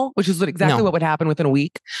people, which is exactly what would happen within a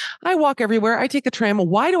week. I walk everywhere. I take the tram.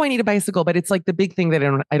 Why do I need a bicycle? But it's like the big thing that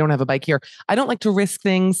I don't have a bike here. I don't like to risk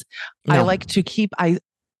things. No. I like to keep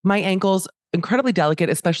my ankles incredibly delicate,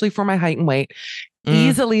 especially for my height and weight,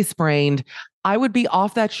 easily sprained. I would be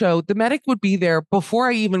off that show. The medic would be there before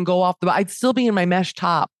I even go off I'd still be in my mesh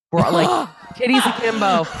top or like titties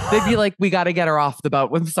akimbo. They'd be like, we got to get her off the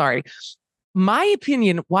boat. I'm sorry. My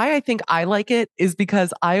opinion, why I think I like it is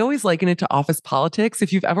because I always liken it to office politics.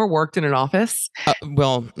 If you've ever worked in an office.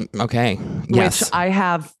 Okay. Yes. Which I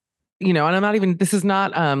have, and I'm not even, this is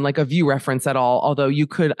not like a View reference at all. Although you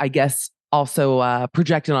could, I guess, also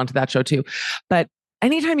project it onto that show too. But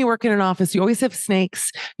anytime you work in an office, you always have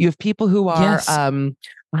snakes. You have people who are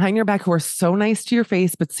behind your back who are so nice to your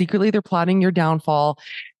face, but secretly they're plotting your downfall.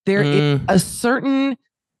 There is a certain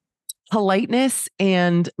politeness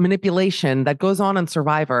and manipulation that goes on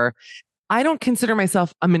Survivor. I don't consider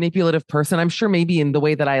myself a manipulative person. I'm sure maybe in the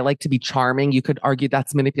way that I like to be charming, you could argue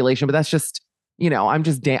that's manipulation, but that's just,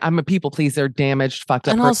 I'm a people pleaser, damaged, fucked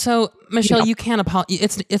up. And also, Michelle, you can't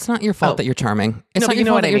apologize. It's not your fault that you're charming. It's not your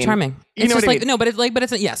fault that you're charming. It's just like, no, but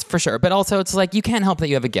it's yes, for sure. But also it's like, you can't help that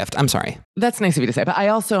you have a gift. I'm sorry. That's nice of you to say. But I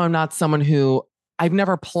also am not someone who I've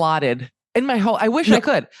never plotted in my whole, I wish I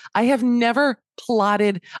could. I have never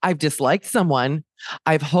plotted. I've disliked someone.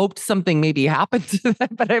 I've hoped something maybe happened to them,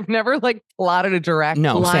 but I've never like plotted a direct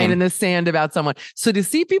line in the sand about someone. So to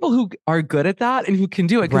see people who are good at that and who can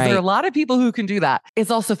do it, because there are a lot of people who can do that,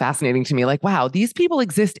 it's also fascinating to me. Like, wow, these people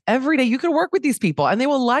exist every day. You can work with these people and they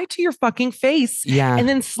will lie to your fucking face and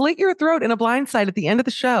then slit your throat in a blindside at the end of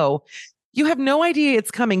the show. You have no idea it's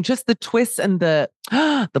coming. Just the twists and the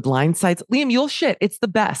blindsides. Liam, you'll shit. It's the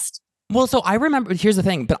best. Well, so I remember, here's the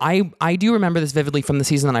thing, but I do remember this vividly from the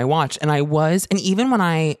season that I watched. And even when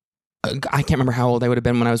I can't remember how old I would have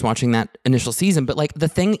been when I was watching that initial season, but like the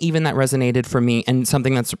thing even that resonated for me and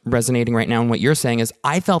something that's resonating right now in what you're saying is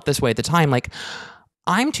I felt this way at the time. Like,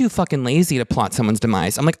 I'm too fucking lazy to plot someone's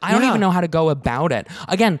demise. I'm like, I don't even know how to go about it.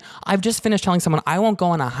 Again, I've just finished telling someone I won't go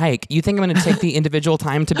on a hike. You think I'm going to take the individual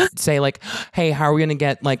time to say like, hey, how are we going to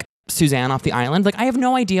get like Suzanne off the island? Like, I have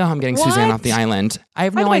no idea how I'm getting Suzanne off the island. I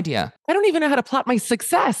have no idea. I don't even know how to plot my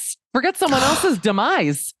success. Forget someone else's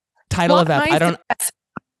demise. Title of that.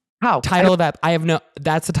 How? Title of ep.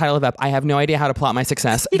 That's the title of ep. I have no idea how to plot my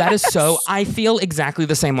success. Yes. That is so, I feel exactly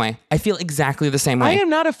the same way. I am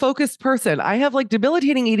not a focused person. I have like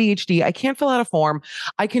debilitating ADHD. I can't fill out a form.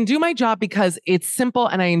 I can do my job because it's simple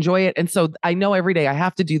and I enjoy it. And so I know every day I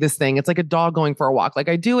have to do this thing. It's like a dog going for a walk. Like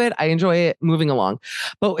I do it. I enjoy it moving along.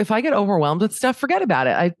 But if I get overwhelmed with stuff, forget about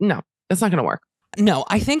it. No, it's not going to work. No,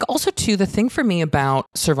 I think also too, the thing for me about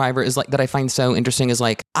Survivor is like that I find so interesting is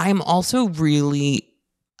like, I'm also really,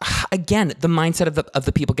 again, the mindset of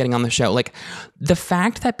the people getting on the show, like the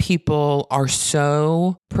fact that people are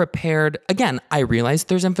so prepared. Again, I realize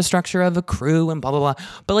there's infrastructure of a crew and blah, blah, blah,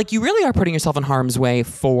 but like you really are putting yourself in harm's way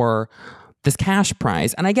for this cash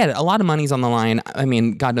prize. And I get it. A lot of money's on the line. I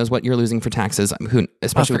mean, God knows what you're losing for taxes,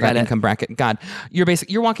 especially with that income bracket. God, you're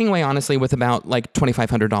walking away honestly with about like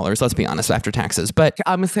 $2,500. Let's be honest, after taxes. But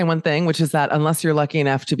I'm going to say one thing, which is that unless you're lucky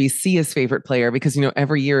enough to be Sia's favorite player, because, you know,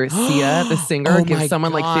 every year Sia, the singer, gives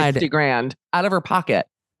someone like 50 grand out of her pocket,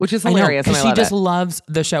 which is hilarious. Because she just loves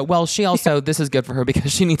the show. Well, she also, this is good for her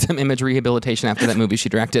because she needs some image rehabilitation after that movie she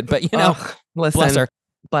directed. But, you know, bless her.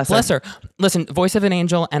 Bless her. Listen, Voice of an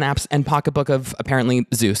Angel and Pocketbook of apparently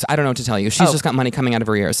Zeus. I don't know what to tell you. She's just got money coming out of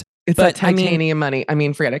her ears. It's like titanium money. I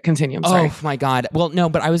mean, forget it. Continue. I'm sorry. Oh my God. Well, no,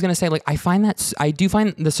 but I was going to say, like, I do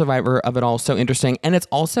find the Survivor of it all so interesting. And it's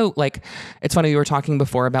also like, it's funny, we were talking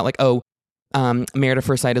before about like, Married at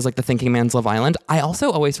First Sight is like the thinking man's Love Island. I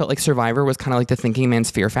also always felt like Survivor was kind of like the thinking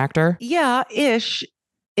man's Fear Factor. Yeah, ish.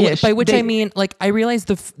 By which I mean, like, I realize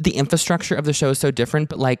the infrastructure of the show is so different,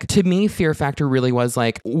 but like to me, Fear Factor really was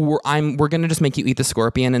like, we're gonna just make you eat the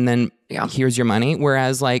scorpion and then here's your money.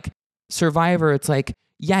 Whereas like Survivor, it's like,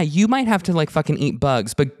 yeah, you might have to like fucking eat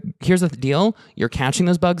bugs, but here's the deal: you're catching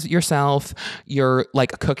those bugs yourself. You're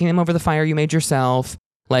like cooking them over the fire you made yourself.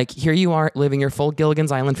 Like, here you are living your full Gilligan's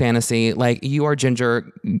Island fantasy. Like, you are Ginger.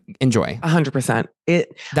 Enjoy. 100%.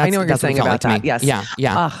 I know what you're saying about that. Yes.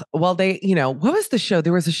 Yeah. Well, what was the show?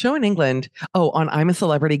 There was a show in England. On I'm a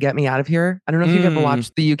Celebrity, Get Me Out of Here. I don't know if you've ever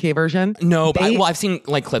watched the UK version. No, but I've seen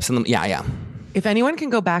like clips in them. Yeah. If anyone can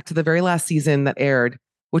go back to the very last season that aired,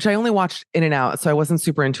 which I only watched in and out, so I wasn't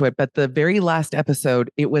super into it, but the very last episode,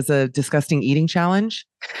 it was a disgusting eating challenge.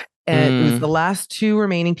 And it was the last two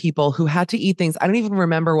remaining people who had to eat things. I don't even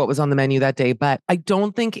remember what was on the menu that day, but I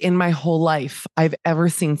don't think in my whole life I've ever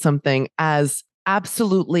seen something as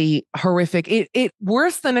absolutely horrific. It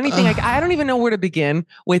worse than anything. Like, I don't even know where to begin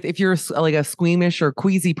with. If you're like a squeamish or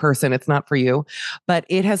queasy person, it's not for you. But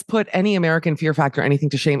it has put any American Fear Factor anything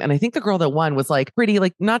to shame. And I think the girl that won was like pretty,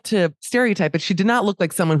 like, not to stereotype, but she did not look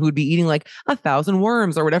like someone who would be eating like 1,000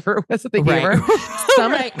 worms or whatever it was that they gave her.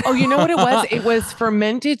 Oh, you know what it was? It was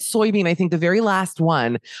fermented soybean. I think the very last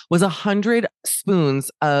one was 100 spoons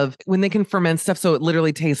of when they can ferment stuff, so it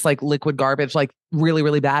literally tastes like liquid garbage, like really,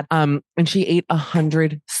 really bad. And she ate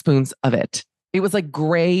 100 spoons of it. It was like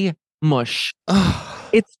gray mush.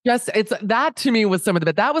 It's that to me was some of the,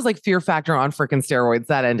 but that was like Fear Factor on freaking steroids,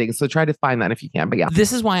 that ending. So try to find that if you can. But yeah.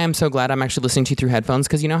 This is why I'm so glad I'm actually listening to you through headphones,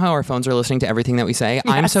 because you know how our phones are listening to everything that we say? Yes.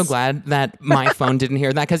 I'm so glad that my phone didn't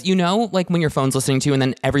hear that, because you know, like when your phone's listening to you and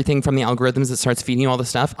then everything from the algorithms that starts feeding you all the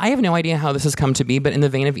stuff. I have no idea how this has come to be, but in the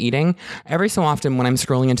vein of eating, every so often when I'm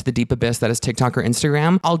scrolling into the deep abyss that is TikTok or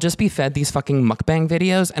Instagram, I'll just be fed these fucking mukbang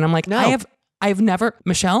videos. And I'm like, no. I've never,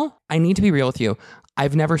 Michelle, I need to be real with you.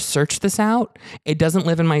 I've never searched this out. It doesn't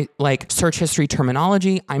live in my like search history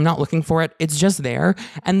terminology. I'm not looking for it. It's just there.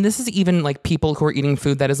 And this is even like people who are eating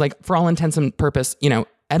food that is like, for all intents and purpose, you know,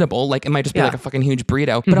 edible. Like it might just be like a fucking huge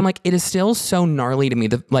burrito. But I'm like, it is still so gnarly to me,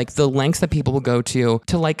 the lengths that people will go to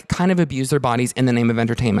like kind of abuse their bodies in the name of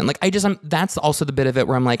entertainment. Like that's also the bit of it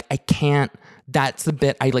where I'm like, I can't, that's the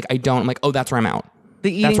bit I'm like, oh, that's where I'm out.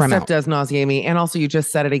 The eating stuff does nauseate me. And also you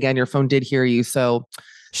just said it again, your phone did hear you. So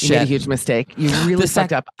you made a huge mistake. You really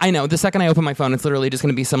fucked up. I know. The second I open my phone, it's literally just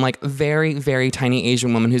going to be some like very, very tiny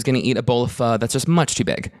Asian woman who's going to eat a bowl of pho that's just much too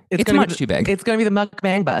big. It's much too big. It's going to be the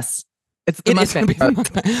mukbang bus. It's the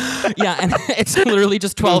mukbang. Yeah, and it's literally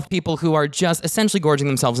just 12 people who are just essentially gorging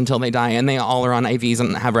themselves until they die, and they all are on IVs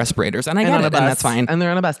and have respirators. And I get it, and that's fine. And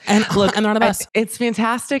they're on a bus. And look, and they're on a bus. It's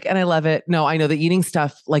fantastic, and I love it. No, I know the eating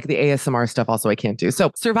stuff, like the ASMR stuff, also I can't do.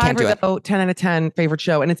 So Survivor, though, 10 out of 10 favorite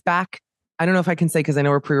show, and it's back. I don't know if I can say because I know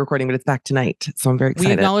we're pre-recording, but it's back tonight. So I'm very excited.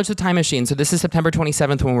 We acknowledge the time machine. So this is September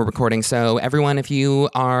 27th when we're recording. So everyone, if you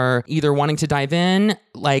are either wanting to dive in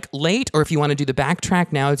like late, or if you want to do the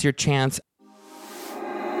backtrack, now is your chance.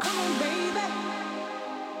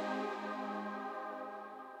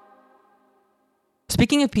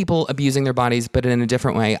 Speaking of people abusing their bodies, but in a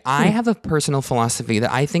different way, I have a personal philosophy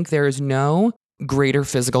that I think there is no greater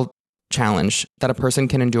physical challenge that a person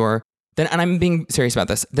can endure than, and I'm being serious about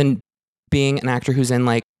this, than being an actor who's in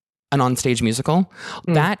like an onstage musical.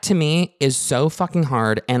 That to me is so fucking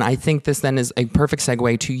hard. And I think this then is a perfect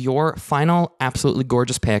segue to your final absolutely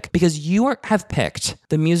gorgeous pick, because you have picked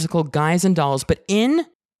the musical Guys and Dolls, but in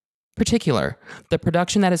particular, the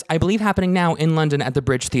production that is, I believe, happening now in London at the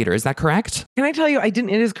Bridge Theatre. Is that correct? Can I tell you, it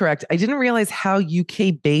is correct. I didn't realize how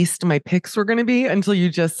UK based my picks were going to be until you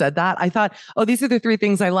just said that. I thought, oh, these are the three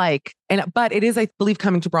things I like. But it is, I believe,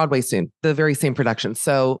 coming to Broadway soon, the very same production.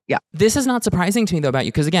 So yeah. This is not surprising to me though about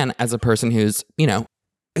you, because again, as a person who's no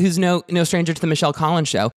stranger to the Michelle Collins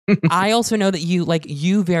show, I also know that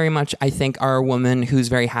you very much, I think, are a woman who's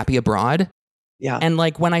very happy abroad. Yeah. And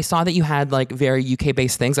like when I saw that you had like very UK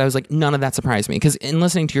based things, I was like, none of that surprised me. Because in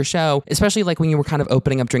listening to your show, especially like when you were kind of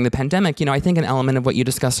opening up during the pandemic, I think an element of what you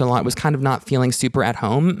discussed a lot was kind of not feeling super at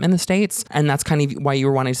home in the States. And that's kind of why you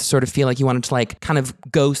were wanting to sort of feel like you wanted to like kind of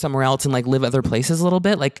go somewhere else and like live other places a little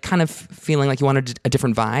bit, like kind of feeling like you wanted a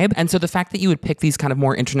different vibe. And so the fact that you would pick these kind of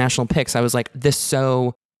more international picks, I was like, this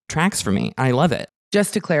so tracks for me. I love it.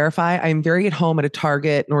 Just to clarify, I'm very at home at a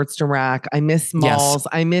Target, Nordstrom Rack. I miss malls. Yes.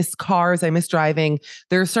 I miss cars. I miss driving.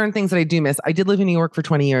 There are certain things that I do miss. I did live in New York for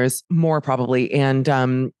 20 years, more probably.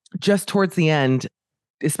 And just towards the end,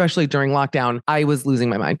 especially during lockdown, I was losing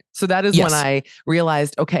my mind. So that is when I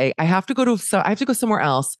realized, okay, I have to go somewhere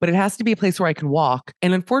else, but it has to be a place where I can walk.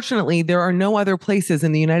 And unfortunately, there are no other places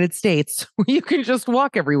in the United States where you can just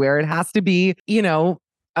walk everywhere. It has to be,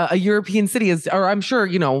 a European city or I'm sure,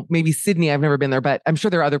 maybe Sydney, I've never been there, but I'm sure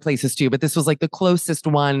there are other places too. But this was like the closest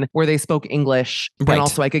one where they spoke English, right. And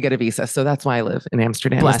also I could get a visa. So that's why I live in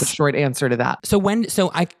Amsterdam. That's the short answer to that. So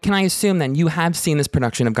can I assume then you have seen this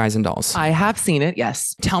production of Guys and Dolls? I have seen it,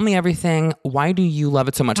 yes. Tell me everything. Why do you love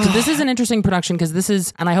it so much? Because this is an interesting production, because this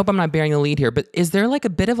is, and I hope I'm not bearing the lead here, but is there like a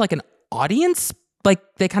bit of like an audience? Like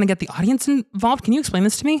they kind of get the audience involved. Can you explain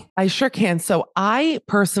this to me? I sure can. So I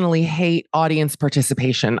personally hate audience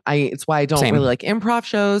participation. It's why I don't really like improv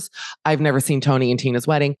shows. I've never seen Tony and Tina's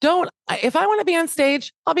Wedding. If I want to be on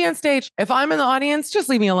stage, I'll be on stage. If I'm in the audience, just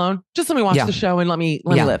leave me alone. Just let me watch the show and let me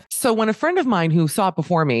live. So when a friend of mine who saw it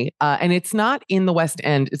before me, and it's not in the West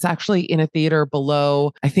End, it's actually in a theater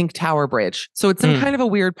below, I think, Tower Bridge. So it's in kind of a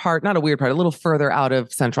weird part, not a weird part, a little further out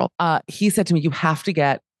of Central. He said to me, you have to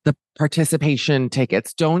get the participation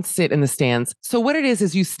tickets. Don't sit in the stands. So what it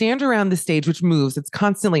is you stand around the stage, which moves. It's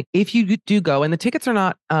constantly, if you do go, and the tickets are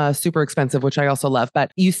not super expensive, which I also love,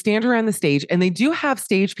 but you stand around the stage and they do have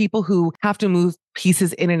stage people who have to move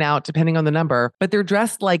pieces in and out depending on the number, but they're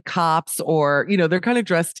dressed like cops or, they're kind of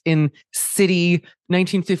dressed in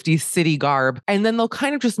 1950s city garb. And then they'll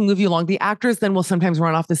kind of just move you along. The actors then will sometimes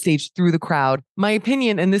run off the stage through the crowd. My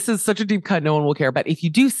opinion, and this is such a deep cut, no one will care, but if you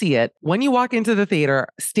do see it, when you walk into the theater,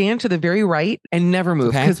 stand to the very right and never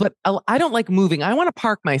move. Because I don't like moving. I want to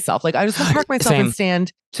park myself. Like I just want to park myself and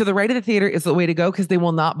stand to the right of the theater is the way to go because they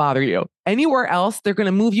will not bother you. Anywhere else, they're going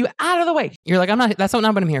to move you out of the way. You're like, that's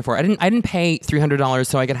not what I'm here for. I didn't pay $300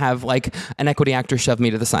 so I could have like an equity actor shove me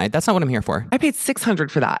to the side. That's not what I'm here for. I paid $600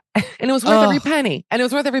 for that. And it was worth every penny.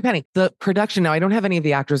 The production, now I don't have any of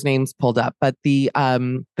the actors' names pulled up, but the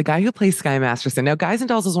guy who plays Sky Masterson. Now, Guys and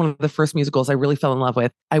Dolls is one of the first musicals I really fell in love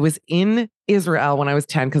with. I was in Israel when I was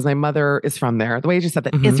 10 because my mother is from there. The way you just said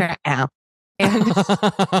that, Israel. And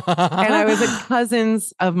I was at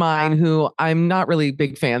cousins of mine who I'm not really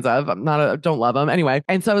big fans of. Don't love them anyway.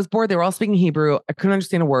 And so I was bored. They were all speaking Hebrew. I couldn't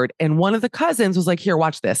understand a word. And one of the cousins was like, here,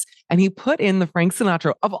 watch this. And he put in the Frank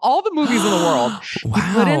Sinatra of all the movies in the world. Wow.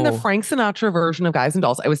 He put in the Frank Sinatra version of Guys and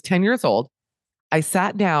Dolls. I was 10 years old. I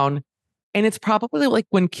sat down. And it's probably like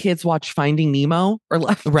when kids watch Finding Nemo or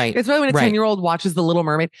right. It's probably when a 10-year-old watches The Little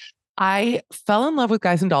Mermaid. I fell in love with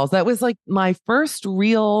Guys and Dolls. That was like my first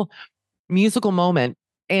real musical moment.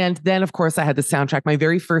 And then, of course, I had the soundtrack. My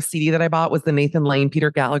very first CD that I bought was the Nathan Lane, Peter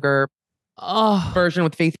Gallagher version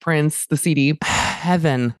with Faith Prince, the CD.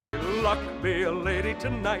 Heaven. Luck be a lady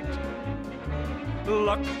tonight.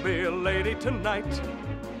 Luck be a lady tonight.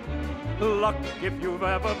 Luck if you've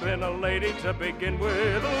ever been a lady to begin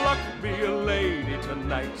with. Luck be a lady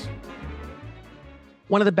tonight.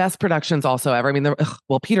 One of the best productions also ever. I mean,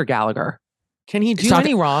 Peter Gallagher. Can he do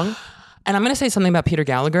any wrong? And I'm going to say something about Peter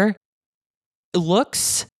Gallagher. It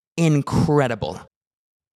looks incredible.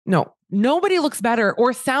 No, nobody looks better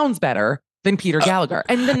or sounds better than Peter Gallagher.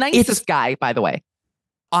 And the nicest guy, by the way.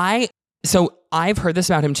 So I've heard this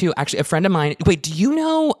about him too. Actually, a friend of mine. Wait, do you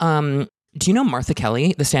know Martha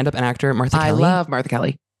Kelly, the stand-up and actor Martha Kelly? I love Martha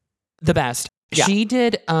Kelly. The best. Yeah. She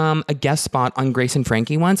did a guest spot on Grace and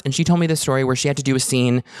Frankie once, and she told me this story where she had to do a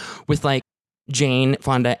scene with like Jane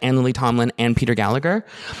Fonda and Lily Tomlin and Peter Gallagher,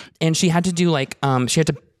 and she had to do like she had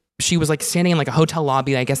to she was like standing in like a hotel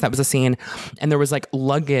lobby. I guess that was a scene. And there was like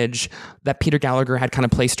luggage that Peter Gallagher had kind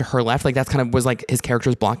of placed to her left. Like that's kind of was like his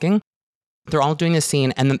character's blocking. They're all doing this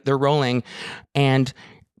scene and then they're rolling, and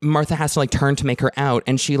Martha has to like turn to make her out,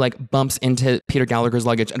 and she like bumps into Peter Gallagher's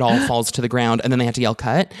luggage. It all falls to the ground, and then they have to yell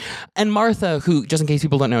cut. And Martha, who, just in case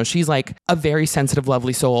people don't know, she's like a very sensitive,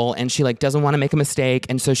 lovely soul, and she like doesn't want to make a mistake.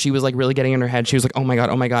 And so she was like really getting in her head. She was like, oh my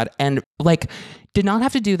God. And like did not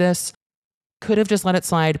have to do this. Could have just let it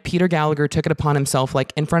slide. Peter Gallagher took it upon himself,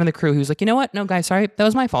 like in front of the crew. He was like, you know what? No, guys, sorry. That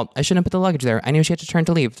was my fault. I shouldn't have put the luggage there. I knew she had to turn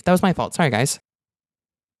to leave. That was my fault. Sorry, guys.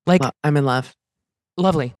 Like, well, I'm in love.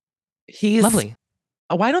 Lovely. He's lovely.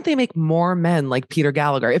 Why don't they make more men like Peter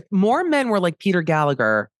Gallagher? If more men were like Peter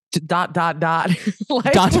Gallagher, life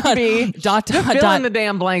would be fill in the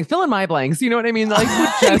damn blanks, fill in my blanks. You know what I mean? Like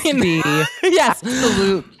would just be yes,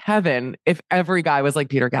 absolute heaven if every guy was like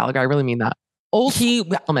Peter Gallagher. I really mean that. Old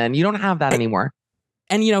men, you don't have that anymore.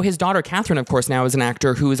 And, you know, his daughter, Catherine, of course, now is an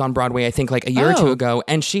actor who is on Broadway, I think like a year or two ago.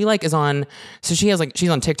 And she like is on, so she has like, she's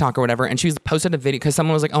on TikTok or whatever. And she was posted a video because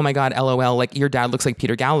someone was like, oh my God, LOL, like your dad looks like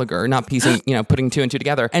Peter Gallagher, not piecing, you know, putting two and two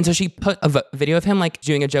together. And so she put a video of him like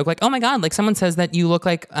doing a joke like, oh my God, like someone says that you look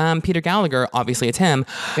like Peter Gallagher. Obviously it's him.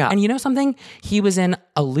 Yeah. And you know something? He was in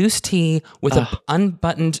a loose tee with an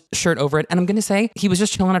unbuttoned shirt over it. And I'm going to say he was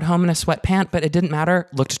just chilling at home in a sweatpant, but it didn't matter.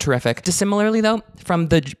 Looked terrific. Dissimilarly though, from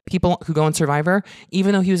the people who go on Survivor,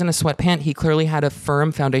 even though he was in a sweatpant, he clearly had a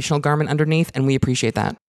firm foundational garment underneath, and we appreciate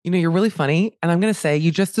that. You know, you're really funny. And I'm going to say, you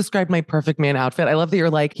just described my perfect man outfit. I love that you're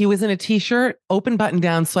like, he was in a t-shirt, open button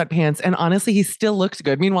down sweatpants. And honestly, he still looked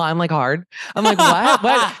good. Meanwhile, I'm like hard. I'm like,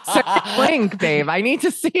 what? Link, babe. I need to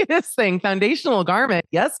see this thing. Foundational garment.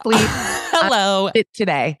 Yes, please. Hello.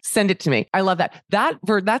 Today. Send it to me. I love that.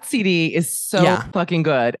 That CD is so fucking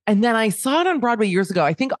good. And then I saw it on Broadway years ago.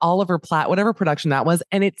 I think Oliver Platt, whatever production that was.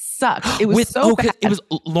 And it sucked. It was so bad. It was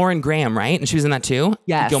Lauren Graham, right? And she was in that too?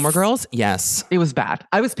 Yes. Gilmore Girls? Yes. It was bad.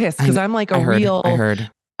 I was pissed because I'm like I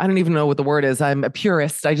don't even know what the word is. I'm a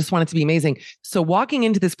purist. I just want it to be amazing. So walking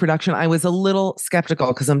into this production, I was a little skeptical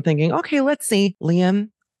because I'm thinking, okay, let's see. Liam,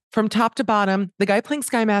 from top to bottom, the guy playing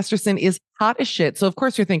Sky Masterson is hot as shit. So of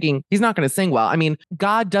course you're thinking he's not going to sing well. I mean,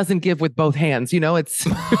 God doesn't give with both hands. You know, it's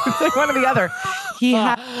like one or the other. He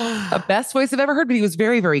had the best voice I've ever heard, but he was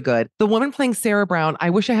very, very good. The woman playing Sarah Brown,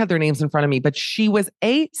 I wish I had their names in front of me, but she was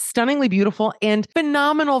stunningly beautiful and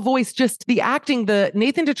phenomenal voice. Just the acting, the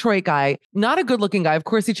Nathan Detroit guy, not a good looking guy. Of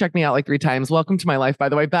course, he checked me out like 3 times. Welcome to my life, by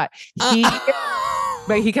the way. But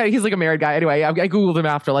he's like a married guy. Anyway, I Googled him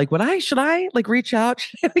after, like, should I like reach out?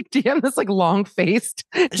 Should I like DM this like long faced?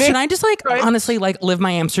 Should I just like honestly like live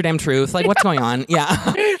my Amsterdam truth? Like what's going on?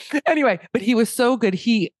 Yeah. Anyway, but he was so good.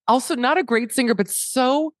 He also not a great singer, but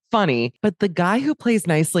so funny. But the guy who plays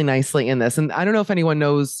nicely in this, and I don't know if anyone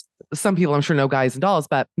knows, some people I'm sure know Guys and Dolls,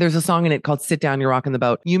 but there's a song in it called Sit Down, You're Rockin' the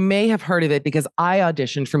Boat. You may have heard of it because I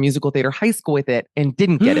auditioned for musical theater high school with it and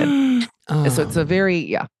didn't get in. So it's a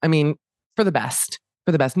very, I mean, for the best.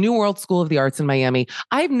 New World School of the Arts in Miami.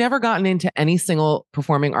 I've never gotten into any single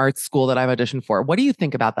performing arts school that I've auditioned for. What do you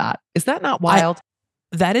think about that? Is that not wild?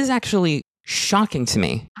 That is actually shocking to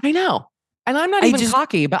me. I know. And I'm not even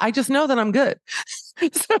cocky, but I just know that I'm good.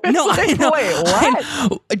 So no, like, I know. Wait, what?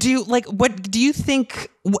 What do you think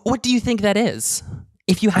that is?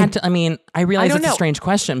 If you had to, I mean, I realize it's a strange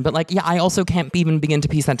question, but like, yeah, I also can't even begin to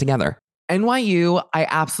piece that together. NYU, I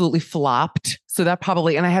absolutely flopped. So that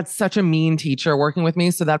probably, and I had such a mean teacher working with me.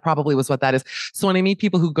 So that probably was what that is. So when I meet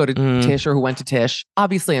people who go to Tisch or who went to Tisch,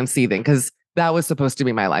 obviously I'm seething because that was supposed to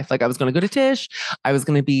be my life. Like I was going to go to Tisch. I was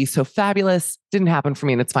going to be so fabulous. Didn't happen for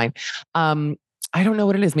me and it's fine. I don't know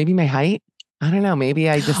what it is. Maybe my height. I don't know. Maybe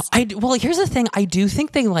well, here's the thing. I do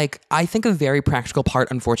think I think a very practical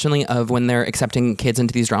part, unfortunately, of when they're accepting kids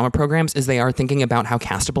into these drama programs is they are thinking about how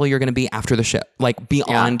castable you're going to be after the show, like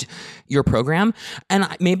beyond your program. And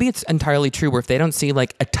maybe it's entirely true where if they don't see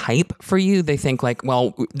like a type for you, they think like,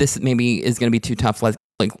 well, this maybe is going to be too tough.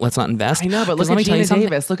 Let's not invest. I know, but look at Gina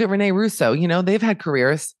Davis. Look at Renee Russo. You know, they've had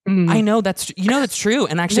careers. I know that's true.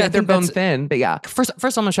 And actually, they're bone thin. But yeah, first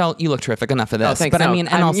of all, Michelle, you look terrific. Enough of this. Oh, thanks. But I mean,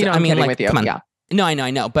 and also, I'm like, with you. Come on. Yeah. No, I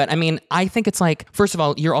know. But I mean, I think it's like, first of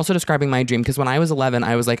all, you're also describing my dream because when I was 11,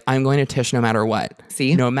 I was like, I'm going to Tisch no matter what.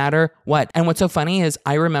 See? No matter what. And what's so funny is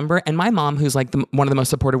I remember, and my mom, who's like one of the most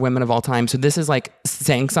supportive women of all time, so this is like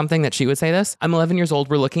saying something that she would say this. I'm 11 years old.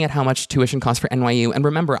 We're looking at how much tuition costs for NYU. And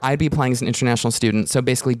remember, I'd be applying as an international student. So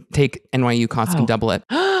basically take NYU costs and double it.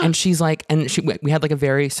 And she's like, we had like a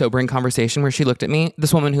very sobering conversation where she looked at me,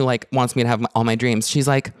 this woman who like wants me to have all my dreams. She's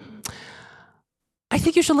like, I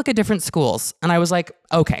think you should look at different schools. And I was like,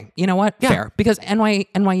 okay, you know what? Yeah. Fair. Because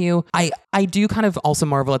NYU, I do kind of also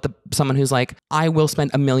marvel at someone who's like, I will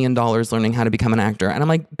spend $1 million learning how to become an actor. And I'm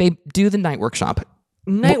like, babe, do the night workshop.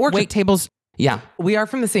 Wait tables. Yeah. We are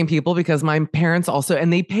from the same people because my parents also,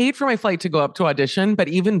 and they paid for my flight to go up to audition. But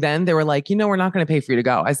even then they were like, we're not going to pay for you to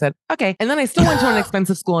go. I said, okay. And then I still went to an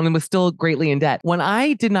expensive school and was still greatly in debt. When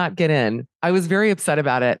I did not get in, I was very upset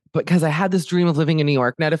about it because I had this dream of living in New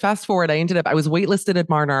York. Now to fast forward, I was waitlisted at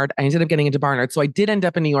Barnard. I ended up getting into Barnard. So I did end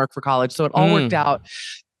up in New York for college. So it all worked out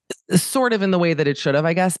sort of in the way that it should have,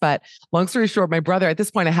 I guess. But long story short, my brother, at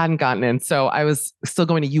this point I hadn't gotten in. So I was still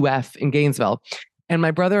going to UF in Gainesville. And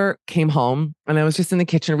my brother came home and I was just in the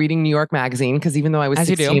kitchen reading New York Magazine because even though I was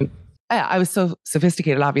 16, I was so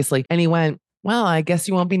sophisticated, obviously. And he went, well, I guess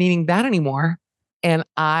you won't be needing that anymore. And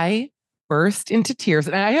I burst into tears.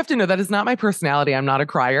 And I have to know that is not my personality. I'm not a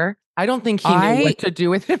crier. I don't think he knew what to do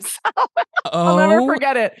with himself. I'll never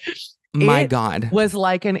forget it. My God. Was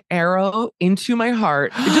like an arrow into my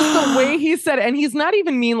heart. Just the way he said it. And he's not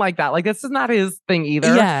even mean like that. Like, this is not his thing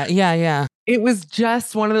either. Yeah. It was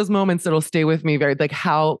just one of those moments that'll stay with me very, like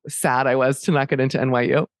how sad I was to not get into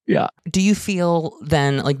NYU. Yeah. Do you feel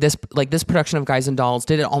then like this production of Guys and Dolls,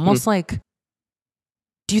 did it almost like,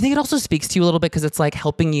 do you think it also speaks to you a little bit because it's like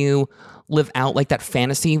helping you live out like that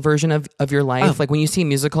fantasy version of your life? Like when you see a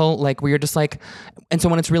musical, like where you're just like, and so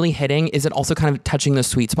when it's really hitting, is it also kind of touching those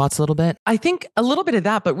sweet spots a little bit? I think a little bit of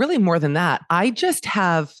that, but really more than that, I just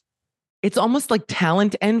have, it's almost like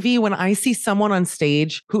talent envy when I see someone on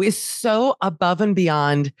stage who is so above and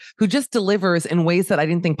beyond, who just delivers in ways that I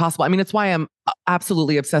didn't think possible. I mean, it's why I'm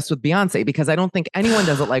absolutely obsessed with Beyonce because I don't think anyone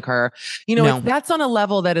does it like her. That's on a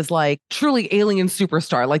level that is like truly alien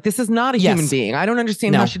superstar. Like this is not a human being. I don't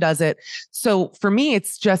understand how she does it. So for me,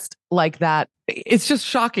 it's just like that. It's just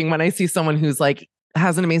shocking when I see someone who's like,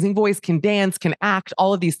 has an amazing voice, can dance, can act,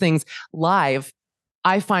 all of these things live.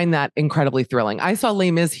 I find that incredibly thrilling. I saw Les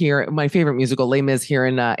Mis here, my favorite musical, Les Mis here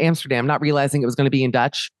in Amsterdam, not realizing it was going to be in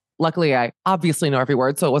Dutch. Luckily, I obviously know every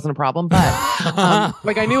word, so it wasn't a problem. But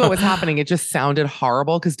like I knew what was happening. It just sounded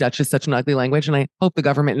horrible because Dutch is such an ugly language. And I hope the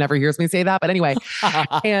government never hears me say that. But anyway,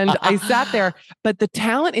 and I sat there. But the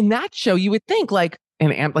talent in that show, you would think like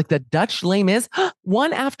the Dutch Les Mis,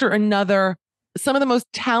 one after another, some of the most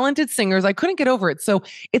talented singers. I couldn't get over it. So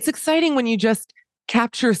it's exciting when you just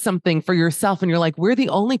capture something for yourself and you're like, we're the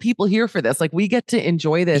only people here for this. Like we get to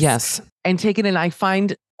enjoy this and take it in. I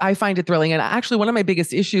find it thrilling. And actually one of my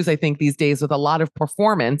biggest issues, I think these days with a lot of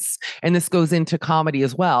performance, and this goes into comedy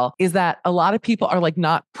as well, is that a lot of people are like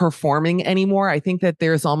not performing anymore. I think that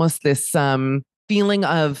there's almost this feeling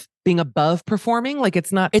of being above performing. Like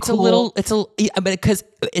it's not cool. But because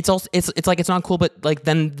it's also, it's like, it's not cool, but like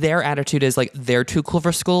then their attitude is like, they're too cool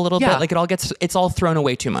for school a little bit. Like it's all thrown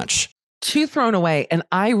away too much. Too thrown away. And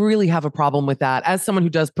I really have a problem with that. As someone who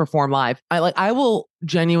does perform live, I will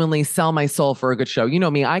genuinely sell my soul for a good show. You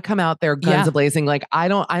know me, I come out there guns a-blazing. Like I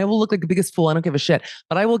will look like the biggest fool. I don't give a shit,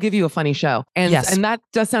 but I will give you a funny show. And that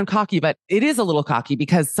does sound cocky, but it is a little cocky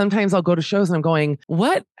because sometimes I'll go to shows and I'm going,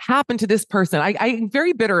 what happened to this person? I'm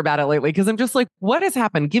very bitter about it lately because I'm just like, what has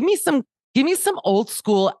happened? Give me some old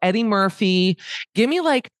school Eddie Murphy. Give me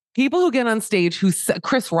like people who get on stage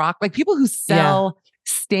Chris Rock, like people who sell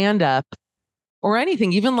stand up or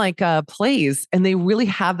anything, even like plays, and they really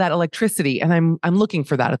have that electricity. And I'm looking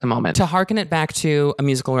for that at the moment. To harken it back to a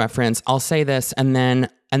musical reference, I'll say this and then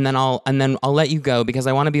I'll let you go because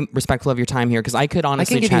I want to be respectful of your time here because I could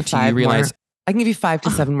honestly chat to you. Realize I can give you 5 to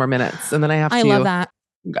 7 more minutes and then I have to. I love that.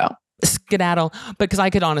 Go. Skedaddle, but because I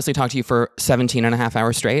could honestly talk to you for 17 and a half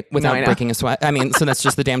hours straight without breaking a sweat. I mean, so that's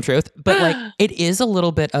just the damn truth. But like, it is a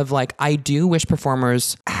little bit of like, I do wish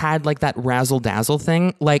performers had like that razzle dazzle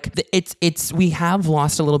thing. Like we have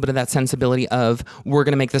lost a little bit of that sensibility of we're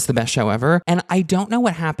going to make this the best show ever. And I don't know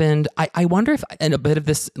what happened. I wonder if a bit of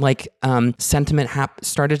this like sentiment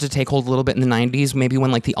started to take hold a little bit in the 90s, maybe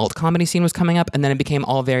when like the alt comedy scene was coming up and then it became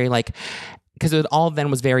all very like, because it all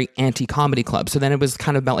then was very anti-comedy club. So then it was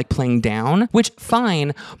kind of about like playing down, which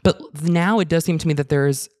fine. But now it does seem to me that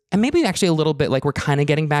there's, and maybe actually a little bit like we're kind of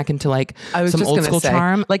getting back into like some old school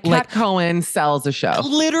charm. Like Kat Cohen sells a show.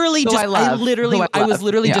 Literally, I was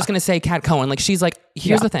literally just going to say Kat Cohen. Like she's like,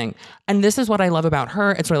 here's the thing. And this is what I love about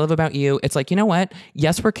her. It's what I love about you. It's like, you know what?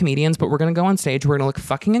 Yes, we're comedians, but we're going to go on stage. We're going to look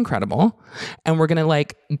fucking incredible. And we're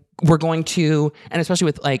going to, and especially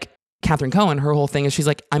with like Catherine Cohen, her whole thing is she's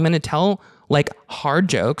like, I'm going to tell like hard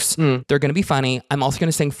jokes. They're going to be funny. I'm also going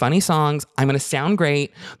to sing funny songs. I'm going to sound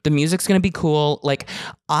great. The music's going to be cool. Like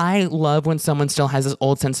I love when someone still has this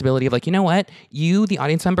old sensibility of like, you know what? You, the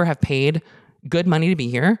audience member, have paid good money to be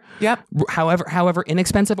here. Yep. However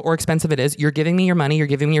inexpensive or expensive it is, you're giving me your money, you're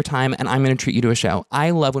giving me your time, and I'm going to treat you to a show.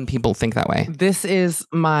 I love when people think that way. This is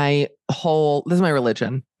my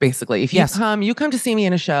religion, basically. If you come to see me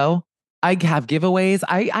in a show, I have giveaways.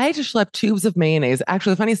 I just schlepped tubes of mayonnaise.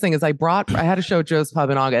 Actually, the funniest thing is I had a show at Joe's Pub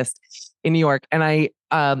in August in New York, and I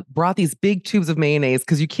brought these big tubes of mayonnaise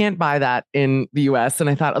because you can't buy that in the US. And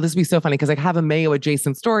I thought, this would be so funny because I have a mayo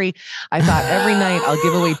adjacent story. I thought every night I'll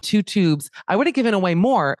give away 2 tubes. I would have given away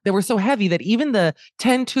more. They were so heavy that even the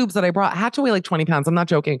 10 tubes that I brought had to weigh like 20 pounds. I'm not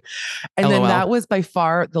joking. And LOL. then that was by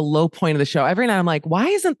far the low point of the show. Every night I'm like, why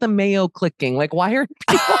isn't the mayo clicking? Like, why are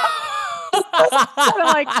people...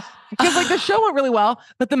 because like the show went really well,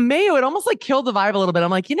 but the mayo, it almost like killed the vibe a little bit. I'm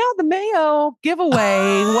like, the mayo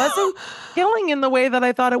giveaway wasn't killing in the way that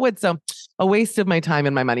I thought it would. So a waste of my time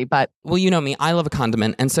and my money. But well, you know me, I love a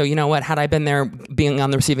condiment. And so you know what, had I been there being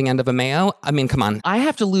on the receiving end of a mayo, I mean, come on. I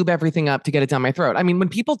have to lube everything up to get it down my throat. I mean, when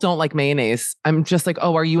people don't like mayonnaise, I'm just like,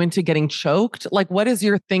 oh, are you into getting choked? Like, what is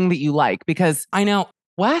your thing that you like? Because I know.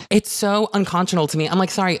 What? It's so unconscionable to me. I'm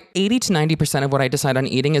like, sorry, 80 to 90% of what I decide on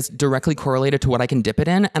eating is directly correlated to what I can dip it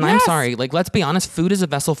in. And I'm sorry, like, let's be honest, food is a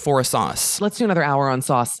vessel for a sauce. Let's do another hour on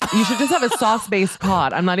sauce. You should just have a sauce-based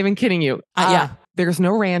pod. I'm not even kidding you. Yeah. There's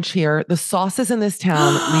no ranch here. The sauces in this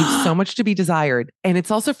town leave so much to be desired. And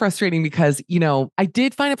it's also frustrating because, I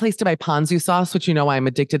did find a place to buy ponzu sauce, which I'm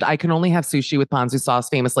addicted. I can only have sushi with ponzu sauce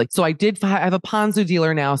famously. So I have a ponzu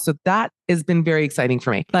dealer now. So that has been very exciting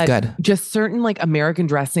for me. But good. Just certain like American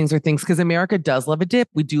dressings or things, because America does love a dip.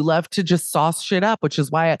 We do love to just sauce shit up, which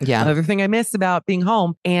is why another thing I miss about being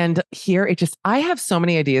home. And here I have so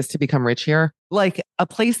many ideas to become rich here. Like a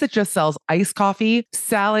place that just sells iced coffee,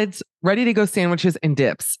 salads, ready to go sandwiches, and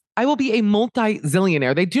dips. I will be a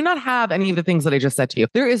multi-zillionaire. They do not have any of the things that I just said to you.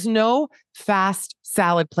 There is no fast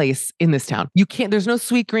salad place in this town. There's no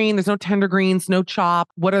Sweet Green, there's no Tender Greens, no Chop.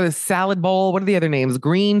 What are the salad bowl? What are the other names?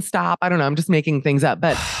 Green Stop? I don't know. I'm just making things up,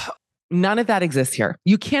 but none of that exists here.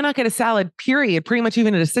 You cannot get a salad, period, pretty much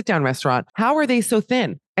even at a sit-down restaurant. How are they so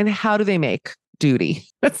thin? And how do they make duty?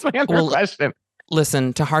 That's my other question.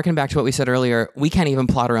 Listen, to harken back to what we said earlier, we can't even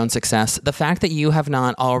plot our own success. The fact that you have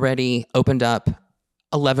not already opened up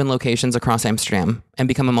 11 locations across Amsterdam and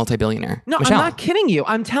become a multi-billionaire. No, Michelle. I'm not kidding you.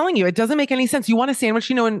 I'm telling you, it doesn't make any sense. You want a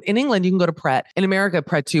sandwich, in England, you can go to Pret. In America,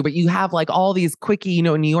 Pret too, but you have like all these quickie, in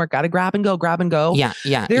New York, got to grab and go. Yeah.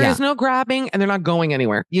 There is no grabbing and they're not going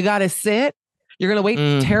anywhere. You got to sit. You're going to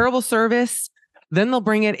wait. Terrible service. Then they'll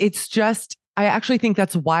bring it. It's just, I actually think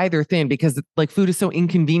that's why they're thin, because like food is so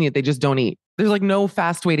inconvenient. They just don't eat. There's like no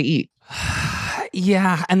fast way to eat.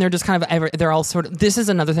 Yeah. And they're just kind of, they're all sort of, this is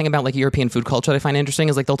another thing about like European food culture that I find interesting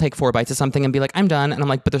is like, they'll take 4 bites of something and be like, I'm done. And I'm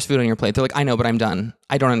like, but there's food on your plate. They're like, I know, but I'm done.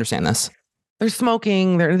 I don't understand this. They're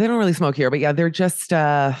smoking. They don't really smoke here, but yeah, they're just, it's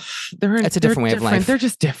a different way of life. They're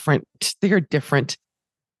just different. They're different.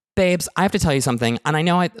 Babes, I have to tell you something. And I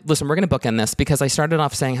know listen, we're going to bookend this because I started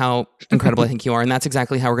off saying how incredible I think you are. And that's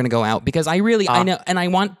exactly how we're going to go out, because I know, and I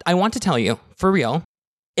want to tell you for real,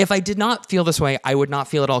 if I did not feel this way, I would not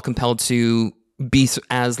feel at all compelled to be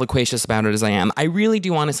as loquacious about it as I am. I really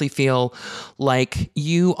do honestly feel like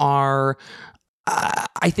you are,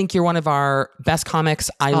 I think you're one of our best comics.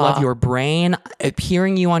 I love your brain.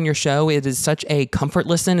 Hearing you on your show, it is such a comfort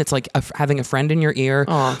listen. It's like having a friend in your ear.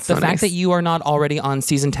 The fact that you are not already on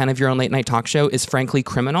season 10 of your own late night talk show is frankly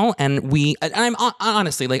criminal. And I'm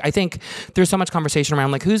honestly, like, I think there's so much conversation around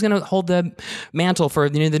like, who's going to hold the mantle for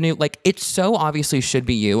the new, like, it so obviously should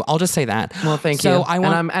be you. I'll just say that. Well, thank you.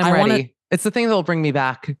 I'm ready. It's the thing that will bring me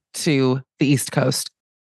back to the East Coast.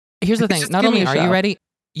 Here's the thing. Not only are you ready,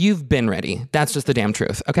 you've been ready. That's just the damn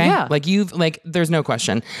truth. Okay. Yeah. Like there's no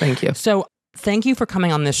question. Thank you. So thank you for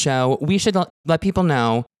coming on this show. We should let people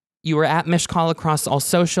know you were at Mishcall across all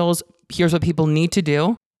socials. Here's what people need to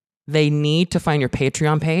do. They need to find your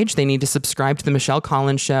Patreon page. They need to subscribe to the Michelle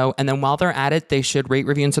Collins Show. And then while they're at it, they should rate,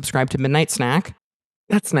 review, and subscribe to Midnight Snack.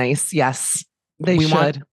 That's nice. Yes, they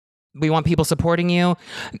should. We want people supporting you.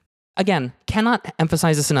 Again, cannot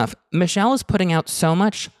emphasize this enough. Michelle is putting out so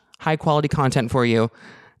much high quality content for you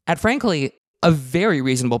at, frankly, a very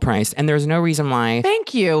reasonable price. And there's no reason why.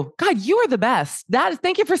 Thank you. God, you are the best.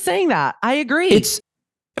 Thank you for saying that. I agree.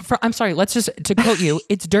 I'm sorry. To quote you,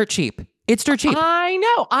 it's dirt cheap. It's dirt cheap. I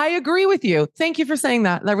know. I agree with you. Thank you for saying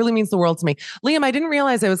that. That really means the world to me. Liam, I didn't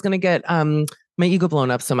realize I was going to get my ego blown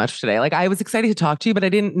up so much today. Like, I was excited to talk to you, but I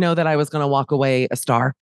didn't know that I was going to walk away a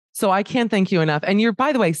star. So I can't thank you enough. And you're,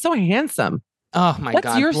 by the way, so handsome. Oh my God.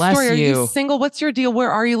 What's your story? Are you single? What's your deal?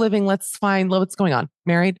 Where are you living? Let's find what's going on.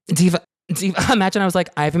 Married? Diva, imagine I was like,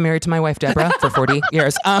 I've been married to my wife, Deborah, for 40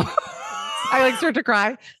 years. I like start to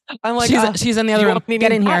cry. I'm like, she's in the other room.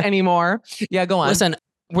 Get in here anymore. Yeah, go on. Listen,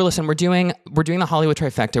 we're doing the Hollywood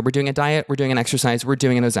trifecta. We're doing a diet. We're doing an exercise. We're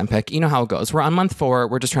doing an Ozempic. You know how it goes. We're on month 4.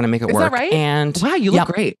 We're just trying to make it work. Is that right? And wow, you look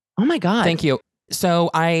great. Oh my God. Thank you. So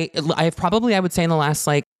I've probably, I would say in the last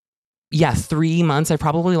 3 months, I've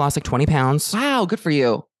probably lost 20 pounds. Wow. Good for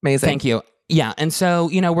you. Amazing. Thank you. Yeah. And so,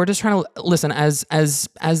 we're just trying to listen, as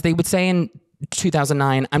they would say in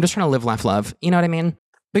 2009, I'm just trying to live, laugh, love. You know what I mean?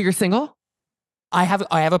 But you're single? I have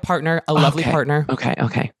a partner, a lovely partner.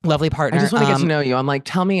 Okay. Lovely partner. I just want to get to know you. I'm like,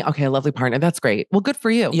 tell me, okay, a lovely partner. That's great. Well, good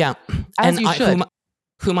for you. Yeah. As you should.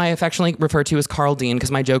 Whom I affectionately refer to as Carl Dean,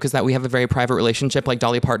 because my joke is that we have a very private relationship, like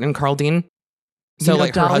Dolly Parton and Carl Dean. So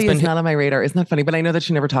her Dolly husband is not on my radar. Isn't that funny? But I know that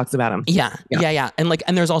she never talks about him. Yeah.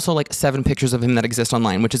 And there's also 7 pictures of him that exist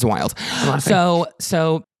online, which is wild. So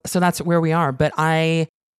that's where we are. But I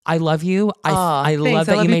love you. I love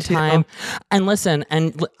that you made time. And listen,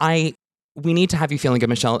 we need to have you feeling good,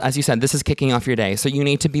 Michelle. As you said, this is kicking off your day. So you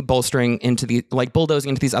need to be bulldozing into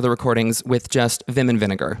these other recordings with just vim and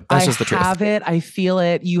vinegar. That's just the truth. I have it. I feel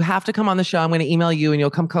it. You have to come on the show. I'm going to email you and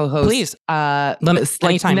you'll come co-host. Please.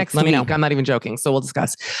 Anytime. Next Let week. me know. I'm not even joking. So we'll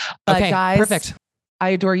discuss. But okay, guys, perfect.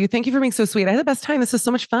 I adore you. Thank you for being so sweet. I had the best time. This is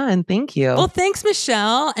so much fun. Thank you. Well, thanks,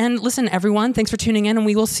 Michelle. And listen, everyone, thanks for tuning in, and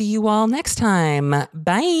we will see you all next time.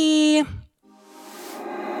 Bye.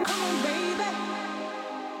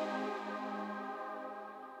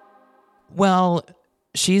 Well,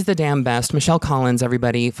 she's the damn best. Michelle Collins,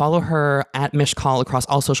 everybody. Follow her at Mish Call across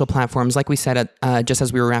all social platforms. Like we said, just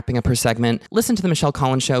as we were wrapping up her segment, listen to the Michelle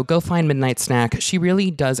Collins Show. Go find Midnight Snack. She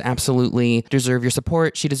really does absolutely deserve your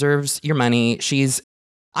support. She deserves your money.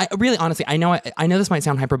 I really, honestly, I know this might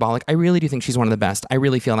sound hyperbolic. I really do think she's one of the best. I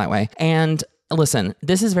really feel that way. And listen,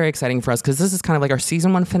 this is very exciting for us because this is kind of like our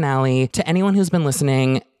season 1 finale. To anyone who's been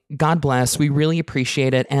listening, God bless. We really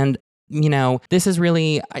appreciate it. And this is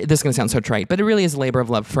going to sound so trite, but it really is a labor of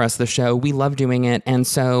love for us, the show. We love doing it. And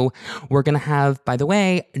so we're going to have, by the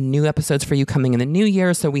way, new episodes for you coming in the new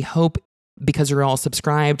year. So we hope, because you're all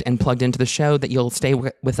subscribed and plugged into the show, that you'll stay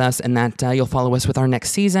with us and that you'll follow us with our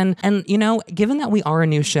next season. And, given that we are a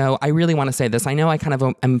new show, I really want to say this. I know I kind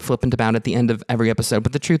of am flippant about it at the end of every episode,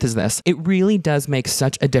 but the truth is this. It really does make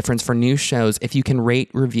such a difference for new shows if you can rate,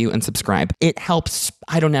 review, and subscribe. It helps,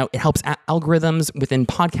 it helps algorithms within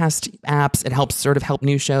podcast apps. It helps sort of help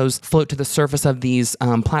new shows float to the surface of these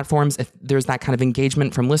platforms if there's that kind of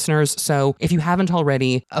engagement from listeners. So if you haven't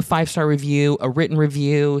already, a 5-star review, a written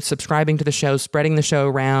review, subscribing to the show, spreading the show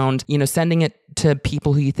around, sending it to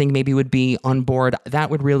people who you think maybe would be on board, that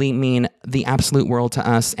would really mean the absolute world to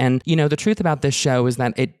us. And, the truth about this show is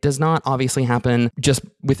that it does not obviously happen just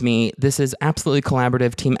with me. This is absolutely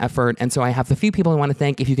collaborative team effort. And so I have a few people I want to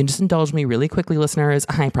thank. If you can just indulge me really quickly, listeners,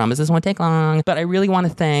 I promise this won't take long, but I really want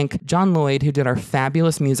to thank John Lloyd, who did our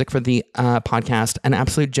fabulous music for the podcast, an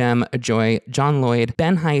absolute gem, a joy. John Lloyd.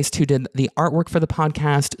 Ben Heist, who did the artwork for the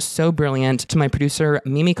podcast, so brilliant. To my producer,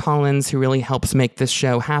 Mimi Collins, who really helps make this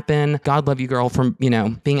show happen. God love you, girl, for,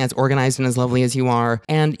 being as organized and as lovely as you are.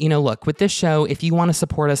 And, look, with this show, if you want to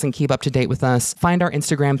support us and keep up to date with us, find our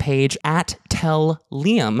Instagram page at Tell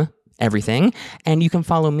Liam everything. And you can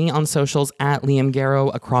follow me on socials at Liam Garrow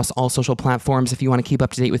across all social platforms if you want to keep up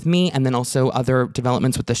to date with me, and then also other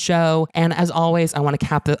developments with the show. And as always, I want to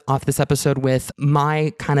cap off this episode with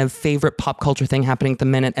my kind of favorite pop culture thing happening at the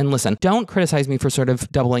minute. And listen, don't criticize me for sort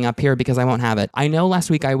of doubling up here because I won't have it. I know last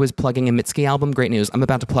week I was plugging a Mitski album. Great news. I'm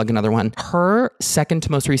about to plug another one. Her second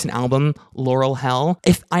to most recent album, Laurel Hell.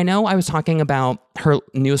 If I know I was talking about her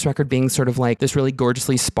newest record being sort of like this really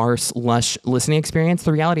gorgeously sparse, lush listening experience,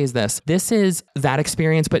 the reality is this. This is that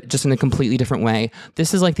experience, but just in a completely different way.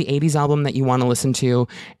 This is like the 80s album that you want to listen to.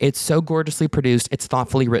 It's so gorgeously produced. It's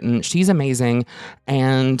thoughtfully written. She's amazing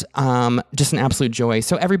and just an absolute joy.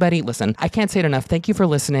 So everybody, listen, I can't say it enough. Thank you for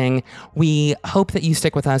listening. We hope that you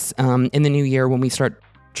stick with us in the new year when we start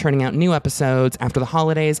churning out new episodes after the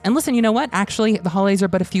holidays. And listen, you know what? Actually, the holidays are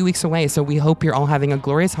but a few weeks away, so we hope you're all having a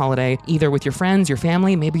glorious holiday, either with your friends, your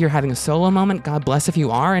family, maybe you're having a solo moment. God bless if you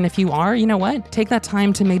are. And if you are, you know what? Take that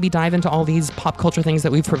time to maybe dive into all these pop culture things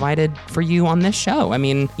that we've provided for you on this show. I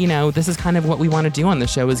mean, this is kind of what we want to do on the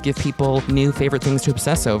show, is give people new favorite things to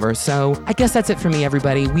obsess over. So I guess that's it for me,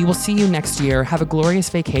 everybody. We will see you next year. Have a glorious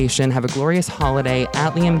vacation. Have a glorious holiday.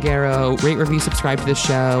 At Liam Garrow. Rate, review, subscribe to the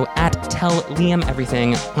show. At Tell Liam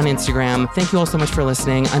Everything on Instagram. Thank you all so much for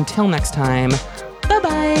listening. Until next time,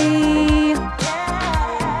 bye-bye.